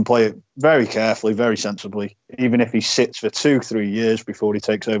 if they can play it very carefully, very sensibly, even if he sits for 2-3 years before he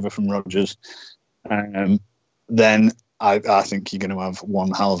takes over from Rodgers, then I think you're going to have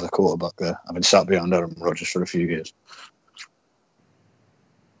one hell of a quarterback there. I've been sat behind Aaron Rodgers for a few years.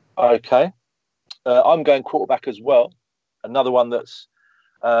 Okay. I'm going quarterback as well. Another one that's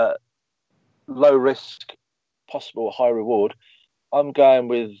low risk, possible high reward. I'm going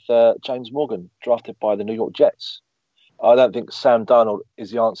with James Morgan, drafted by the New York Jets. I don't think Sam Darnold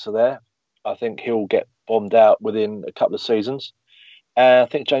is the answer there. I think he'll get bombed out within a couple of seasons. And I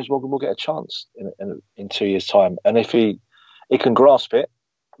think James Morgan will get a chance in 2 years' time. And if he can grasp it,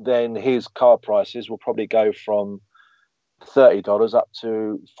 then his card prices will probably go from $30 up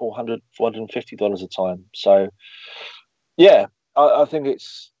to $400, $450 a time. So, yeah, I think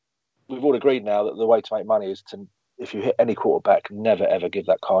we've all agreed now that the way to make money is to, if you hit any quarterback, never, ever give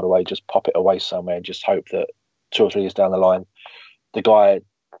that card away. Just pop it away somewhere and just hope that 2 or 3 years down the line, the guy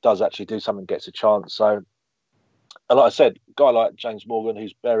does actually do something, gets a chance. So, and like I said, a guy like James Morgan,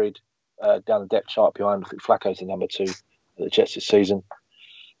 who's buried down the depth chart behind, I think Flacco's the number 2 at the Jets this season.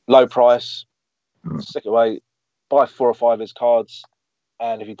 Low price, stick away, buy 4 or 5 of his cards,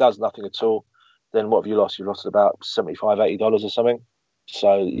 and if he does nothing at all, then what have you lost? You've lost about $75, $80 or something.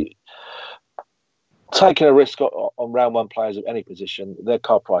 So taking a risk on round one players of any position, their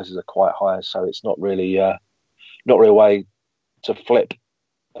card prices are quite high, so it's not really a way to flip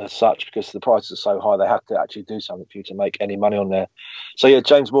as such, because the prices are so high they have to actually do something for you to make any money on there. So yeah,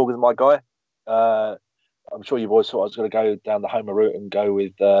 James Morgan's my guy. I'm sure you boys thought I was going to go down the Homer route and go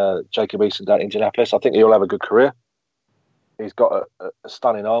with Jacob Eason down in Indianapolis. I think he'll have a good career. He's got a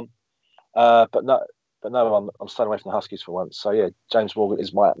stunning arm, but no, I'm staying away from the Huskies for once. So yeah, James Morgan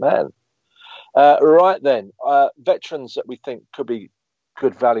is my man. Right then, veterans that we think could be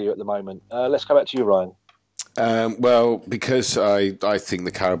good value at the moment. Let's go back to you, Ryan. Well, because I think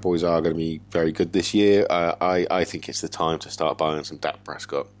the Cowboys are going to be very good this year, I think it's the time to start buying some Dak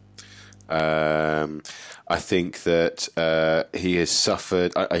Prescott. I think that he has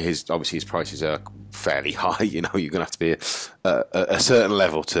suffered. Obviously his prices are fairly high. You know, you're going to have to be a certain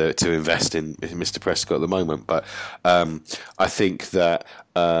level to invest in Mr. Prescott at the moment. But I think that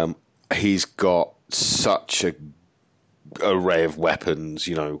he's got such a array of weapons,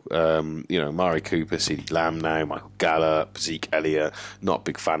 Mari Cooper, CeeDee Lamb now, Michael Gallup, Zeke Elliott. Not a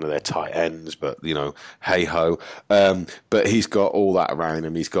big fan of their tight ends, but hey ho. But he's got all that around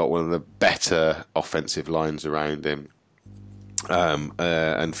him. He's got one of the better offensive lines around him.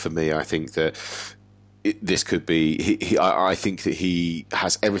 And for me, I think that this could be. I think that he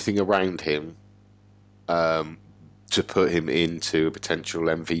has everything around him to put him into a potential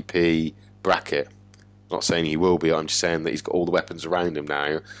MVP bracket. Not saying he will be. I'm just saying that he's got all the weapons around him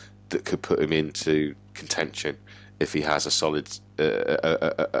now that could put him into contention if he has a solid,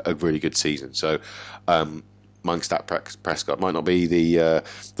 a really good season. So, amongst that, Prescott might not be the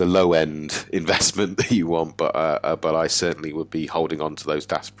low end investment that you want, but I certainly would be holding on to those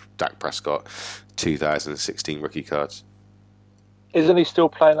Dak Prescott 2016 rookie cards. Isn't he still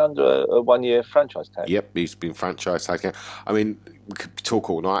playing under a 1-year franchise tag? Yep, he's been franchise tagged. I mean, we could talk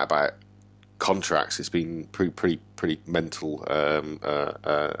all night about contracts. It's been pretty mental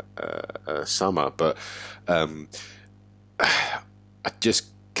summer, but I just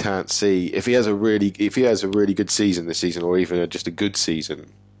can't see if he has a really good season this season, or even just a good season.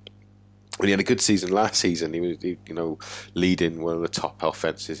 When he had a good season last season, he was leading one of the top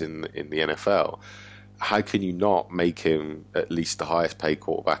offenses in the NFL. How can you not make him at least the highest paid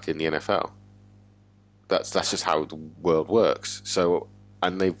quarterback in the NFL? That's just how the world works. So.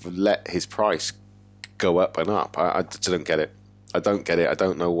 And they've let his price go up and up. I just don't get it. I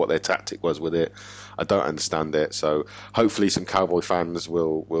don't know what their tactic was with it. I don't understand it. So hopefully some Cowboy fans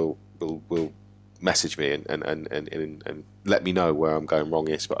will message me and let me know where I'm going wrong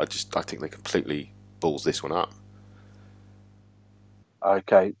is. But I think they completely balls this one up.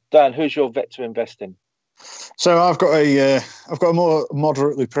 Okay, Dan, who's your vet to invest in? So I've got a more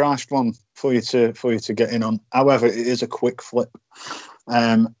moderately priced one for you to get in on. However, it is a quick flip.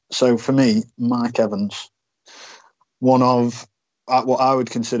 So for me, Mike Evans, one of what I would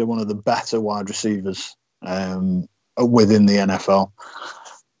consider one of the better wide receivers within the NFL,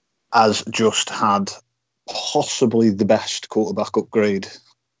 has just had possibly the best quarterback upgrade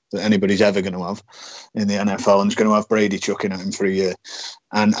that anybody's ever going to have in the NFL, and is going to have Brady chucking at him for a year.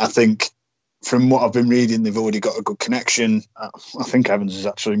 And I think from what I've been reading, they've already got a good connection. I think Evans has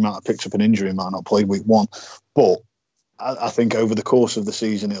actually might have picked up an injury, might not play week 1, but I think over the course of the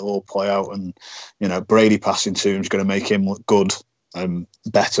season it'll all play out, and Brady passing to him is going to make him look good,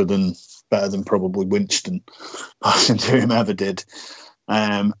 better than probably Winston passing to him ever did.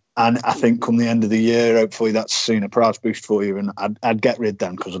 And I think come the end of the year, hopefully that's seen a price boost for you. And I'd get rid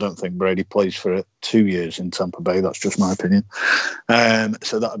then, because I don't think Brady plays for 2 years in Tampa Bay. That's just my opinion.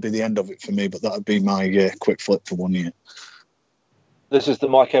 So that would be the end of it for me. But that would be my quick flip for 1 year. This is the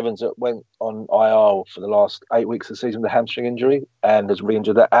Mike Evans that went on IR for the last 8 weeks of the season with a hamstring injury and has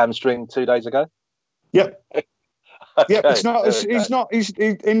re-injured that hamstring 2 days ago. Yep. Okay. Yeah, it's not. He's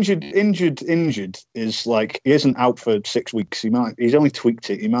injured. Is like he isn't out for 6 weeks. He's only tweaked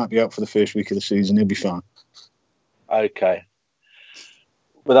it. He might be out for the first week of the season. He'll be fine. Okay.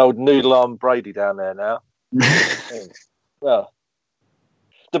 With old noodle arm Brady down there now. Well,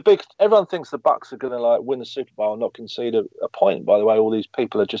 everyone thinks the Bucks are going to win the Super Bowl and not concede a point. By the way, all these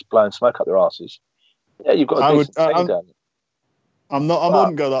people are just blowing smoke up their asses. Yeah, you've got a decent team down there. I'm not. I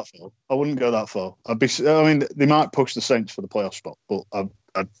wouldn't go that far. I mean, they might push the Saints for the playoff spot, but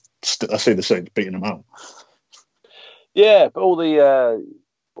I see the Saints beating them out. Yeah, but all the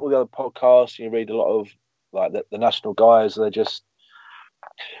other podcasts, you read a lot of the national guys. They're just.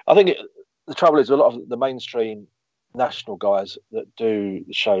 I think the trouble is a lot of the mainstream national guys that do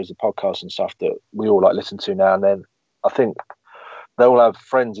the shows, the podcasts and stuff that we all like listen to now and then. I think they all have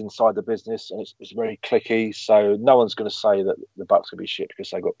friends inside the business, and it's very cliquey. So no one's going to say that the Bucks will be shit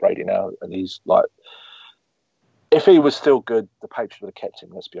because they got Brady now, and he's like, if he was still good, the Patriots would have kept him.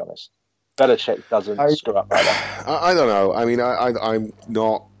 Let's be honest. Belichick doesn't screw up like that. I don't know. I mean, I'm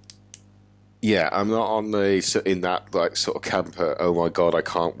not. Yeah, I'm not on in that like sort of camp. Oh my god, I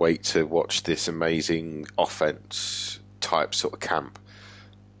can't wait to watch this amazing offense type sort of camp.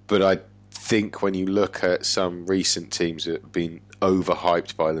 But I think when you look at some recent teams that have been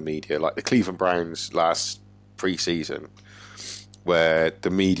overhyped by the media, like the Cleveland Browns last preseason, where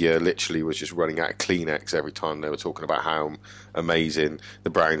the media literally was just running out of Kleenex every time they were talking about how amazing the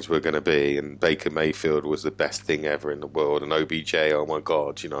Browns were going to be, and Baker Mayfield was the best thing ever in the world, and OBJ, oh my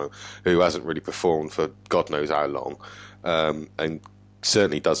God, who hasn't really performed for God knows how long, and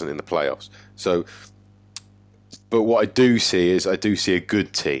certainly doesn't in the playoffs. So, but what I do see is a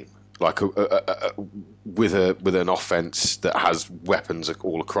good team, like with an offense that has weapons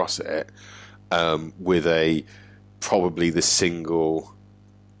all across it, with probably the single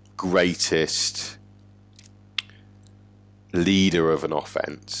greatest leader of an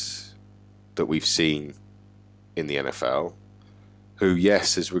offense that we've seen in the NFL, who,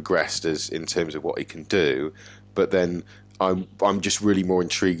 yes, has regressed in terms of what he can do, but then I'm just really more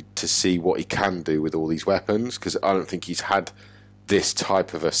intrigued to see what he can do with all these weapons, because I don't think he's had this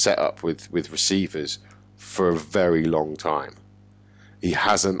type of a setup with receivers for a very long time. He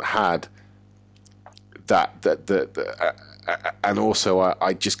hasn't had and also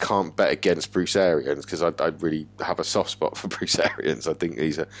I just can't bet against Bruce Arians, because I really have a soft spot for Bruce Arians. I think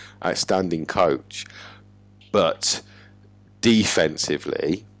he's an outstanding coach, but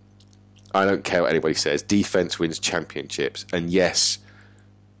defensively, I don't care what anybody says, defense wins championships. And yes,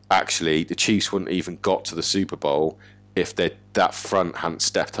 actually, the Chiefs wouldn't even got to the Super Bowl if that front hadn't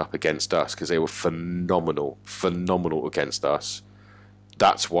stepped up against us, because they were phenomenal against us.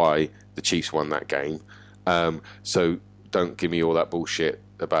 That's why the Chiefs won that game. So don't give me all that bullshit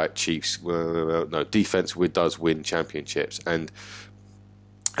about Chiefs. No, defense does win championships, and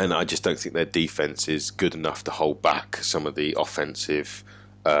I just don't think their defense is good enough to hold back some of the offensive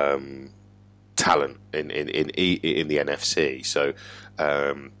talent in the NFC. So,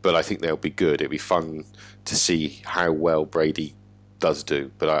 but I think they'll be good. It'll be fun to see how well Brady does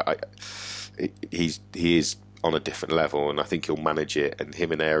do. But he is on a different level, and I think he'll manage it. And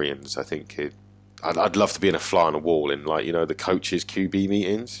him and Arians, I think I'd love to be in a fly on a wall in, like, the coaches' QB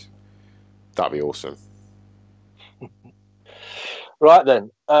meetings. That'd be awesome. Right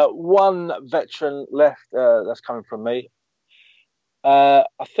then, one veteran left. That's coming from me. I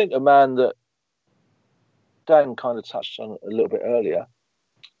think a man that Dan kind of touched on a little bit earlier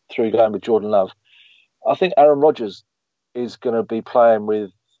through going with Jordan Love. I think Aaron Rodgers is going to be playing with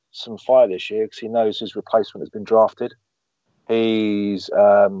some fire this year, because he knows his replacement has been drafted. He's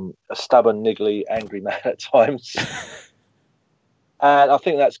a stubborn, niggly, angry man at times. And I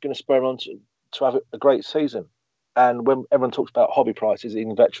think that's going to spur him on to have a great season. And when everyone talks about hobby prices,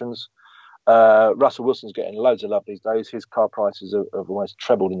 even veterans, Russell Wilson's getting loads of love these days. His car prices have almost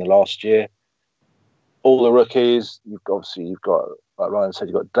trebled in the last year. All the rookies, you've got, like Ryan said,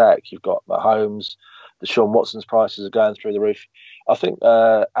 you've got Dak, you've got Mahomes, Deshaun Watson's prices are going through the roof. I think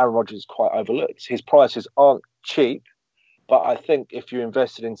Aaron Rodgers is quite overlooked. His prices aren't cheap, but I think if you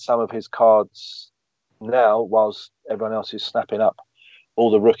invested in some of his cards now, whilst everyone else is snapping up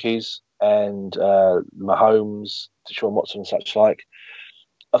all the rookies and Mahomes, Deshaun Watson and such like,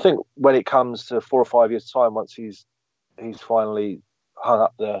 I think when it comes to 4 or 5 years' time, once he's finally hung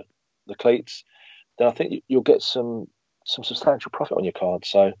up the cleats, then I think you'll get some substantial profit on your card.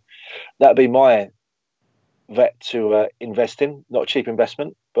 So that'd be my vet to invest in. Not a cheap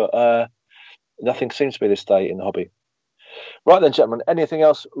investment, but nothing seems to be this day in the hobby. Right then, gentlemen, anything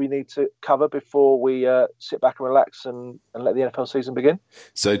else we need to cover before we sit back and relax and let the NFL season begin?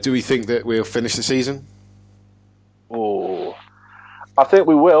 So do we think that we'll finish the season? Oh, I think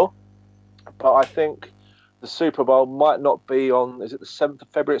we will, but I think the Super Bowl might not be on, is it the 7th of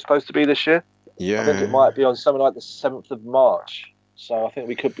February it's supposed to be this year? Yeah. I think it might be on something like the 7th of March. So I think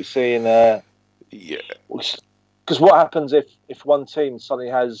we could be seeing... yeah. Because what happens if one team suddenly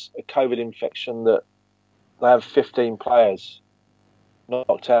has a COVID infection that they have 15 players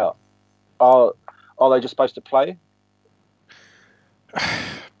knocked out? Are they just supposed to play?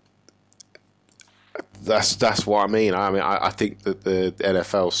 That's what I mean. I think that the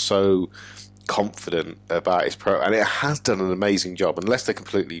NFL's so confident about its and it has done an amazing job. Unless they're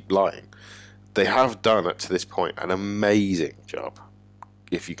completely lying, they have done up to this point an amazing job.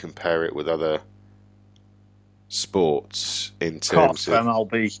 If you compare it with other sports in Cough, terms of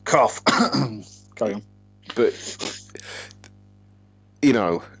MLB, cough. Carry on. But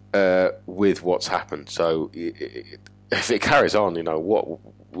with what's happened, so if it carries on,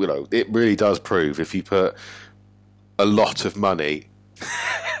 it really does prove if you put a lot of money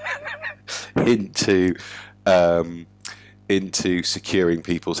into securing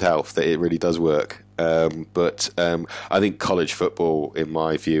people's health, that it really does work. But I think college football, in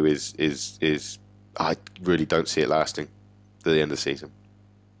my view, is I really don't see it lasting to the end of the season.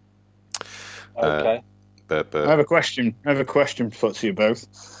 Okay. But I have a question. For you both.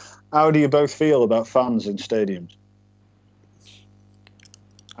 How do you both feel about fans in stadiums?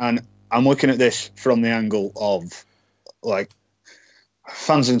 And I'm looking at this from the angle of, like,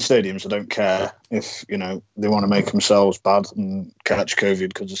 fans in stadiums. I don't care if they want to make themselves bad and catch COVID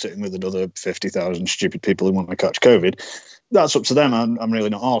because they're sitting with another 50,000 stupid people who want to catch COVID. That's up to them. I'm really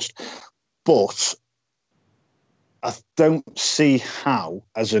not asked. But I don't see how,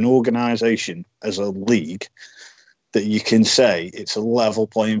 as an organisation, as a league, that you can say it's a level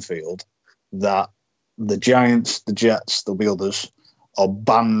playing field, that the Giants, the Jets, there'll be others, are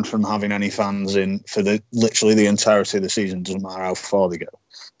banned from having any fans in for literally the entirety of the season. Doesn't matter how far they go.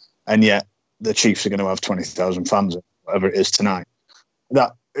 And yet the Chiefs are going to have 20,000 fans, whatever it is tonight.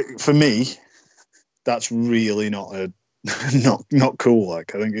 That, for me, that's really not not cool.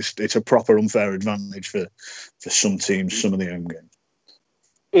 Like, I think it's a proper unfair advantage for some teams, some of the home games.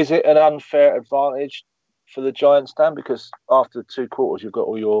 Is it an unfair advantage for the Giants, Dan? Because after 2 quarters, you've got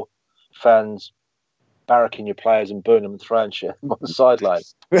all your fans barracking your players and booing them and throwing shit on the sideline.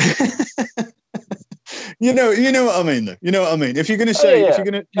 You know what I mean, though. You know what I mean. If you're going to say, you've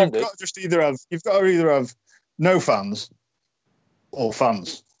got to either have no fans or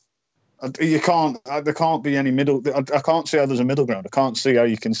fans. You can't. There can't be any middle. I can't see how there's a middle ground. I can't see how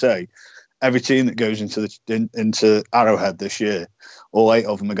you can say every team that goes into Arrowhead this year, all 8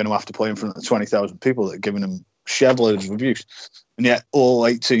 of them are going to have to play in front of 20,000 people that are giving them shed loads of abuse, and yet all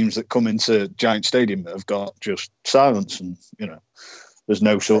 8 teams that come into Giant Stadium have got just silence, and there's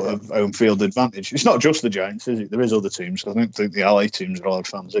no sort of home field advantage. It's not just the Giants, is it? There is other teams. I don't think the LA teams are allowed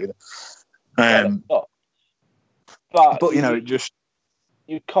fans either. But it just,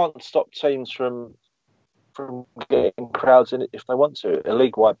 you can't stop teams from getting crowds in it if they want to. A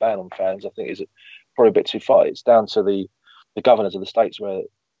league-wide ban on fans, I think, is probably a bit too far. It's down to the governors of the states where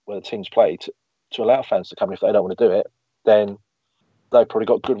the teams play to allow fans to come. If they don't want to do it, then they've probably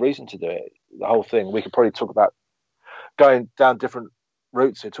got good reason to do it. The whole thing, we could probably talk about going down different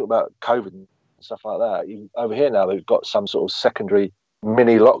routes here, talk about COVID and stuff like that. Over here now, they've got some sort of secondary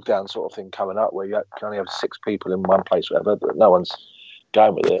mini lockdown sort of thing coming up where you can only have 6 people in one place, whatever, but no one's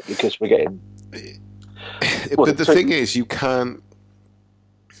going with it because we're getting... But the thing is, you can't...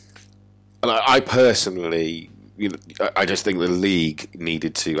 And I personally... I just think the league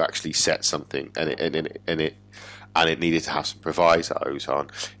needed to actually set something, and it needed to have some provisos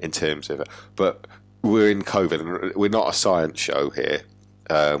on in terms of it. But we're in COVID, and we're not a science show here.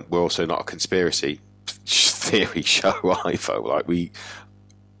 We're also not a conspiracy theory show either. Like, we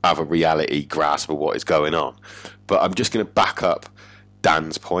have a reality grasp of what is going on. But I'm just going to back up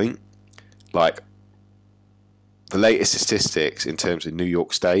Dan's point. Like, the latest statistics in terms of New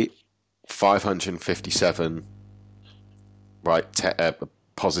York State, 557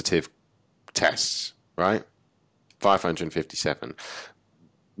 positive tests, right? 557.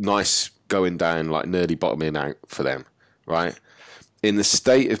 Nice going down, like nearly bottoming out for them, right? In the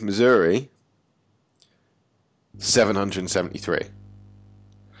state of Missouri, 773.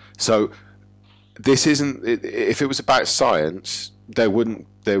 So this isn't. If it was about science, there wouldn't.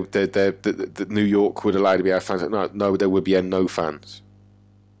 The New York would allow to be our fans. No, there would be no fans.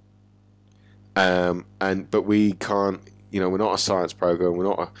 But we can't. We're not a science program. We're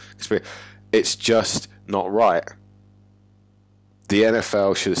not a. It's just not right. The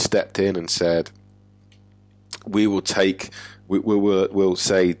NFL should have stepped in and said, "We will take. We'll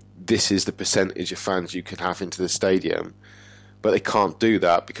say this is the percentage of fans you can have into the stadium." But they can't do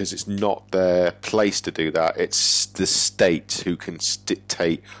that because it's not their place to do that. It's the state who can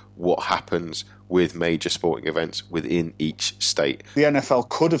dictate what happens with major sporting events within each state. The NFL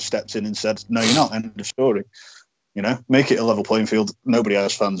could have stepped in and said, "No, you're not." End of story. Make it a level playing field. Nobody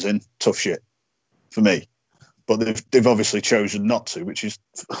has fans in. Tough shit for me. But they've obviously chosen not to, which is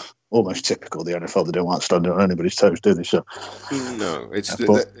almost typical of the NFL. They don't want to stand on anybody's toes, do they? So no,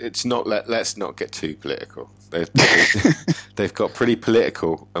 it's not. Let's not get too political. They've got pretty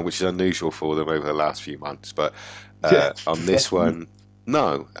political, and which is unusual for them over the last few months. But on this one,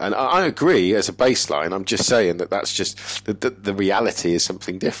 no. And I agree as a baseline. I'm just saying that's just the reality is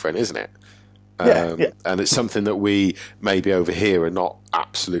something different, isn't it? And it's something that we maybe over here are not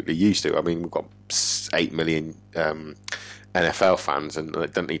absolutely used to. I mean, we've got 8 million NFL fans, and they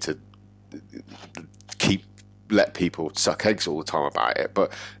don't need to let people suck eggs all the time about it.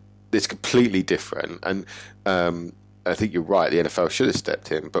 But it's completely different, and I think you're right. The NFL should have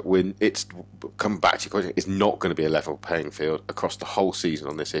stepped in, but when it's come back to your question, it's not going to be a level playing field across the whole season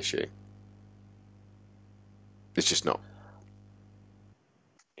on this issue. It's just not.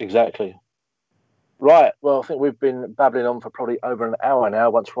 Exactly. Right. Well, I think we've been babbling on for probably over an hour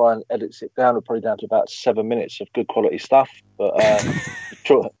now. Once Ryan edits it down, we're probably down to about 7 minutes of good quality stuff. But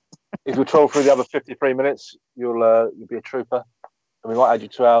if you troll through the other 53 minutes, you'll be a trooper, and we might add you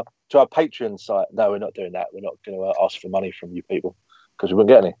to our Patreon site. No, we're not doing that. We're not going to ask for money from you people because we won't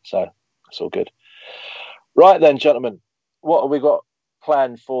get any. So that's all good. Right then, gentlemen, what have we got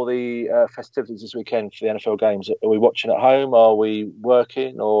planned for the festivities this weekend for the NFL games? Are we watching at home? Are we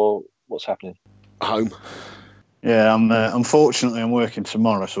working, or what's happening? Home. Yeah, unfortunately I'm working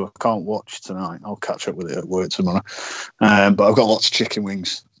tomorrow, so I can't watch tonight. I'll catch up with it at work tomorrow. But I've got lots of chicken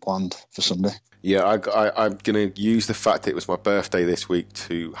wings planned for Sunday. Yeah, I'm going to use the fact that it was my birthday this week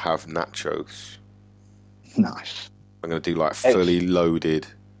to have nachos. Nice. I'm going to do like fully loaded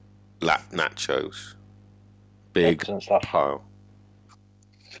nachos. Big pile.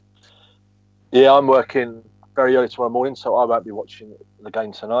 Yeah, I'm working very early tomorrow morning, so I won't be watching the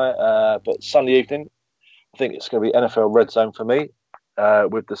game tonight. But Sunday evening, I think it's going to be NFL Red Zone for me,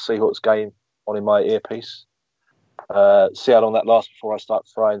 with the Seahawks game on in my earpiece. See how long that lasts before I start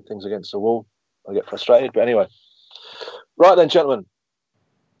throwing things against the wall. I get frustrated. But anyway. Right then, gentlemen.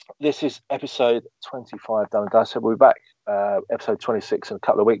 This is episode 25 done and dusted. We'll be back episode 26 in a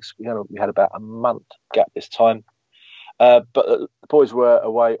couple of weeks. We had about a month gap this time. But the boys were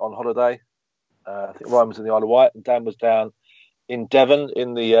away on holiday. I think Ryan was in the Isle of Wight, and Dan was down in Devon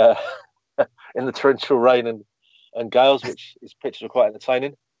in the in the torrential rain and gales, which his pictures were quite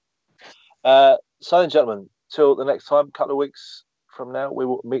entertaining. So then, gentlemen, till the next time, a couple of weeks from now, we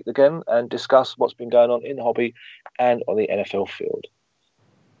will meet again and discuss what's been going on in the hobby and on the NFL field.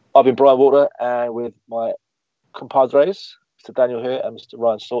 I've been Brian Walter, and with my compadres, Mr. Daniel here and Mr.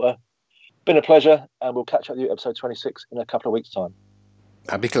 Ryan Slaughter. Been a pleasure, and we'll catch up with you episode 26 in a couple of weeks' time.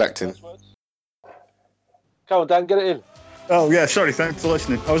 Happy collecting. Come on, Dan, get it in. Oh, yeah, sorry, thanks for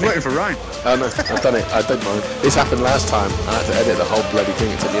listening. I was waiting for Ryan. Oh, no, I've done it. I don't mind. This happened last time. I had to edit the whole bloody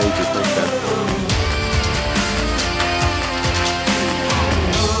thing. It took me ages to make that.